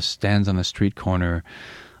ever just stands on the street corner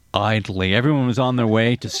idly. Everyone was on their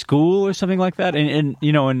way to school or something like that. And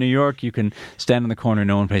in New York, you can stand in the corner,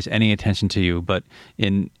 no one pays any attention to you. But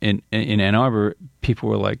in Ann Arbor, people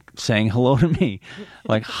were like saying hello to me,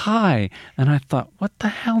 like hi. And I thought, what the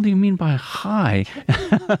hell do you mean by hi?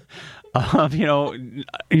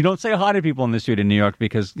 You don't say hi to people in the street in New York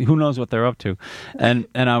because who knows what they're up to. And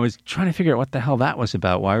I was trying to figure out what the hell that was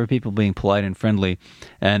about. Why were people being polite and friendly?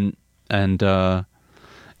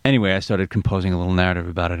 Anyway, I started composing a little narrative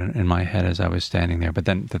about it in my head as I was standing there. But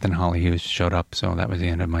then Holly Hughes showed up, so that was the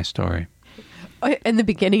end of my story. And the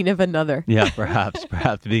beginning of another. Yeah, perhaps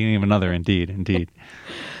the beginning of another, indeed.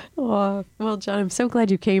 Oh, well, John, I'm so glad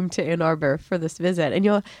you came to Ann Arbor for this visit. And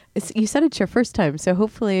you said it's your first time, so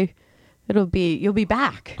hopefully you'll be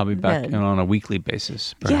back. I'll be back on a weekly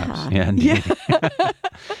basis, perhaps. Yeah, indeed. Yeah.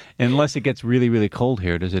 Unless it gets really, really cold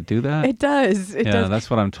here. Does it do that? It does. It does.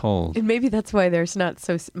 That's what I'm told. And maybe that's why there's not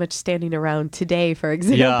so much standing around today, for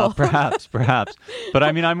example. Yeah, perhaps. But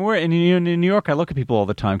I'm aware, in New York, I look at people all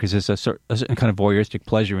the time because there's a certain kind of voyeuristic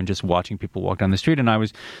pleasure in just watching people walk down the street. And I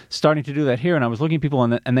was starting to do that here, and I was looking at people,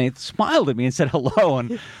 and they smiled at me and said hello.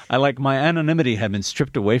 And my anonymity had been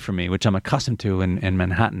stripped away from me, which I'm accustomed to in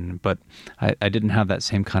Manhattan. But I didn't have that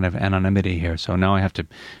same kind of anonymity here. So now I have to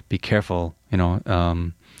be careful,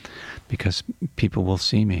 because people will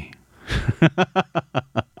see me.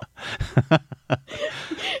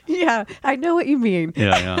 Yeah, I know what you mean.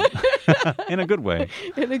 Yeah. In a good way.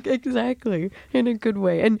 Exactly, in a good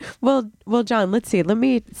way. And well, John, let's see. Let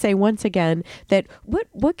me say once again that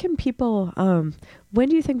what can people? When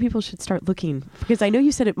do you think people should start looking? Because I know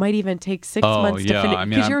you said it might even take 6 months to finish.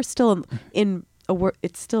 Because you're still in a work.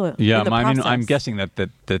 It's still in the process. I'm guessing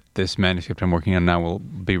that this manuscript I'm working on now will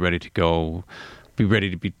be ready to go,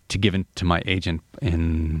 to give in to my agent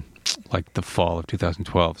in like the fall of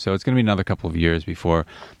 2012. So it's going to be another couple of years before.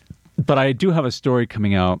 But I do have a story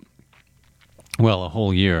coming out, well, a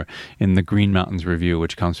whole year, in the Green Mountains Review,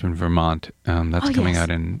 which comes from Vermont. That's coming out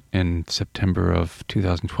in September of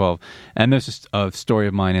 2012. And there's a story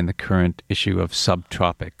of mine in the current issue of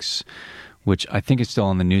Subtropics, which I think is still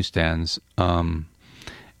on the newsstands. And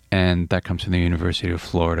that comes from the University of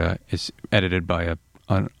Florida. It's edited by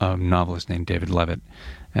a novelist named David Levitt.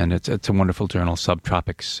 And it's a wonderful journal.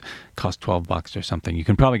 Subtropics costs $12 or something. You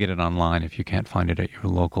can probably get it online if you can't find it at your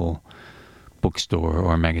local bookstore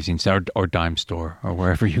or magazine store or dime store or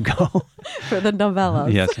wherever you go. For the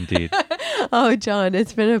novellas. Yes, indeed. Oh, John,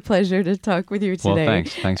 it's been a pleasure to talk with you today. Well,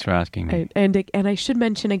 thanks for asking me. And I should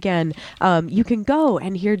mention again, you can go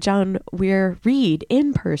and hear John Weir read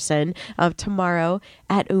in person tomorrow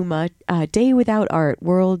at UMA, Day Without Art,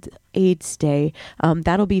 World AIDS Day.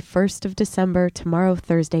 That'll be 1st of December, tomorrow,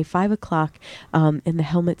 Thursday, 5 o'clock in the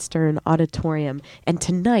Helmut Stern Auditorium. And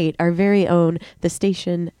tonight, our very own, the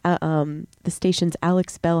station's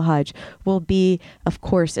Alex Belhaj will be, of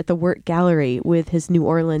course, at the Wirt Gallery with his New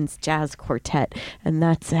Orleans Jazz Quartet. And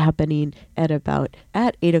that's happening at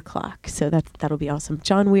 8 o'clock. So that'll be awesome.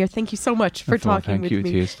 John Weir, thank you so much for talking with me.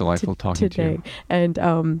 Thank you. It's delightful talking today. to you. And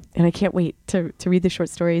I can't wait to read the short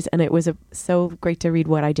stories. And it was so great to read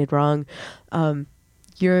what I did wrong.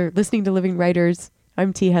 You're listening to Living Writers.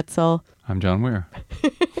 I'm T. Hetzel. I'm John Weir.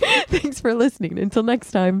 Thanks for listening. Until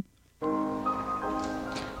next time.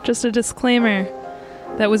 Just a disclaimer.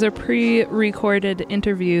 That was a pre-recorded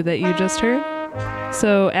interview that you just heard.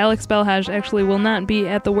 So Alex Belhaj actually will not be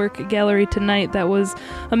at the Wirt Gallery tonight. That was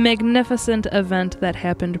a magnificent event that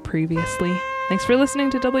happened previously. Thanks for listening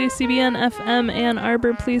to WCBN FM Ann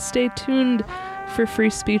Arbor. Please stay tuned for Free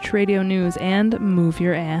Speech Radio News and move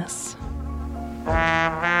your ass.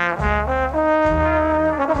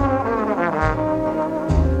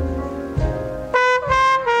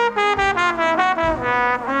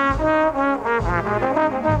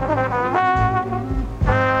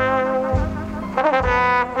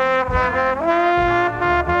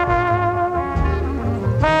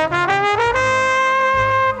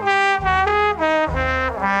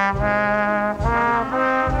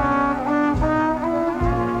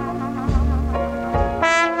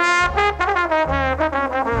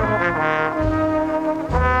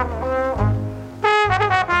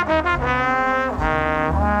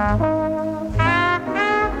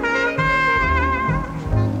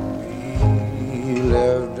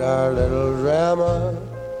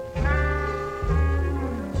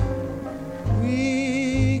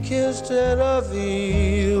 In a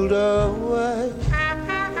field away,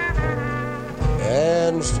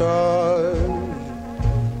 and stars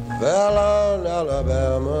fell on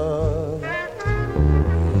Alabama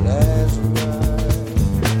last night.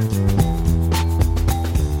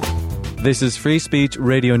 This is Free Speech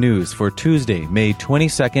Radio News for Tuesday, May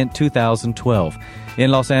 22nd, 2012.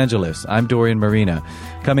 In Los Angeles, I'm Dorian Marina.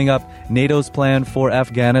 Coming up, NATO's plan for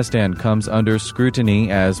Afghanistan comes under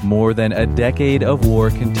scrutiny as more than a decade of war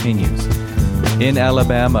continues. In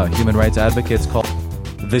Alabama, human rights advocates call...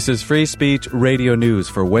 This is Free Speech Radio News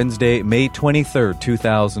for Wednesday, May 23rd,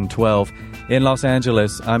 2012. In Los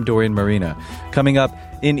Angeles, I'm Dorian Marina. Coming up,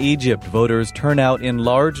 in Egypt, voters turn out in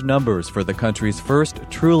large numbers for the country's first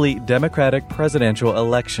truly democratic presidential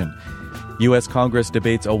election. U.S. Congress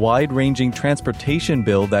debates a wide-ranging transportation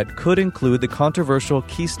bill that could include the controversial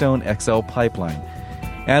Keystone XL pipeline.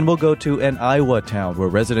 And we'll go to an Iowa town where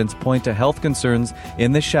residents point to health concerns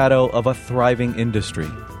in the shadow of a thriving industry.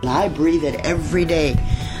 I breathe it every day.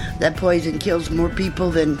 That poison kills more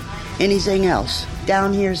people than anything else.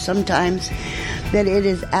 Down here sometimes, that it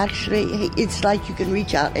is actually, it's like you can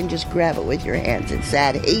reach out and just grab it with your hands. It's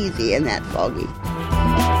that hazy and that foggy.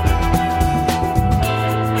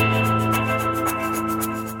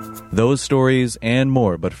 Those stories and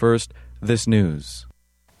more, but first, this news.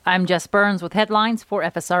 I'm Jess Burns with headlines for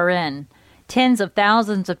FSRN. Tens of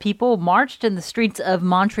thousands of people marched in the streets of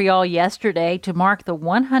Montreal yesterday to mark the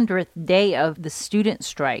 100th day of the student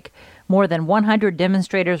strike. More than 100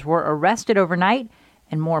 demonstrators were arrested overnight,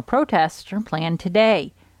 and more protests are planned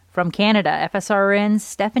today. From Canada, FSRN's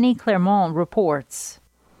Stephanie Clermont reports.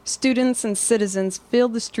 Students and citizens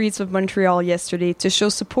filled the streets of Montreal yesterday to show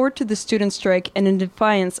support to the student strike and in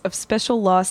defiance of special laws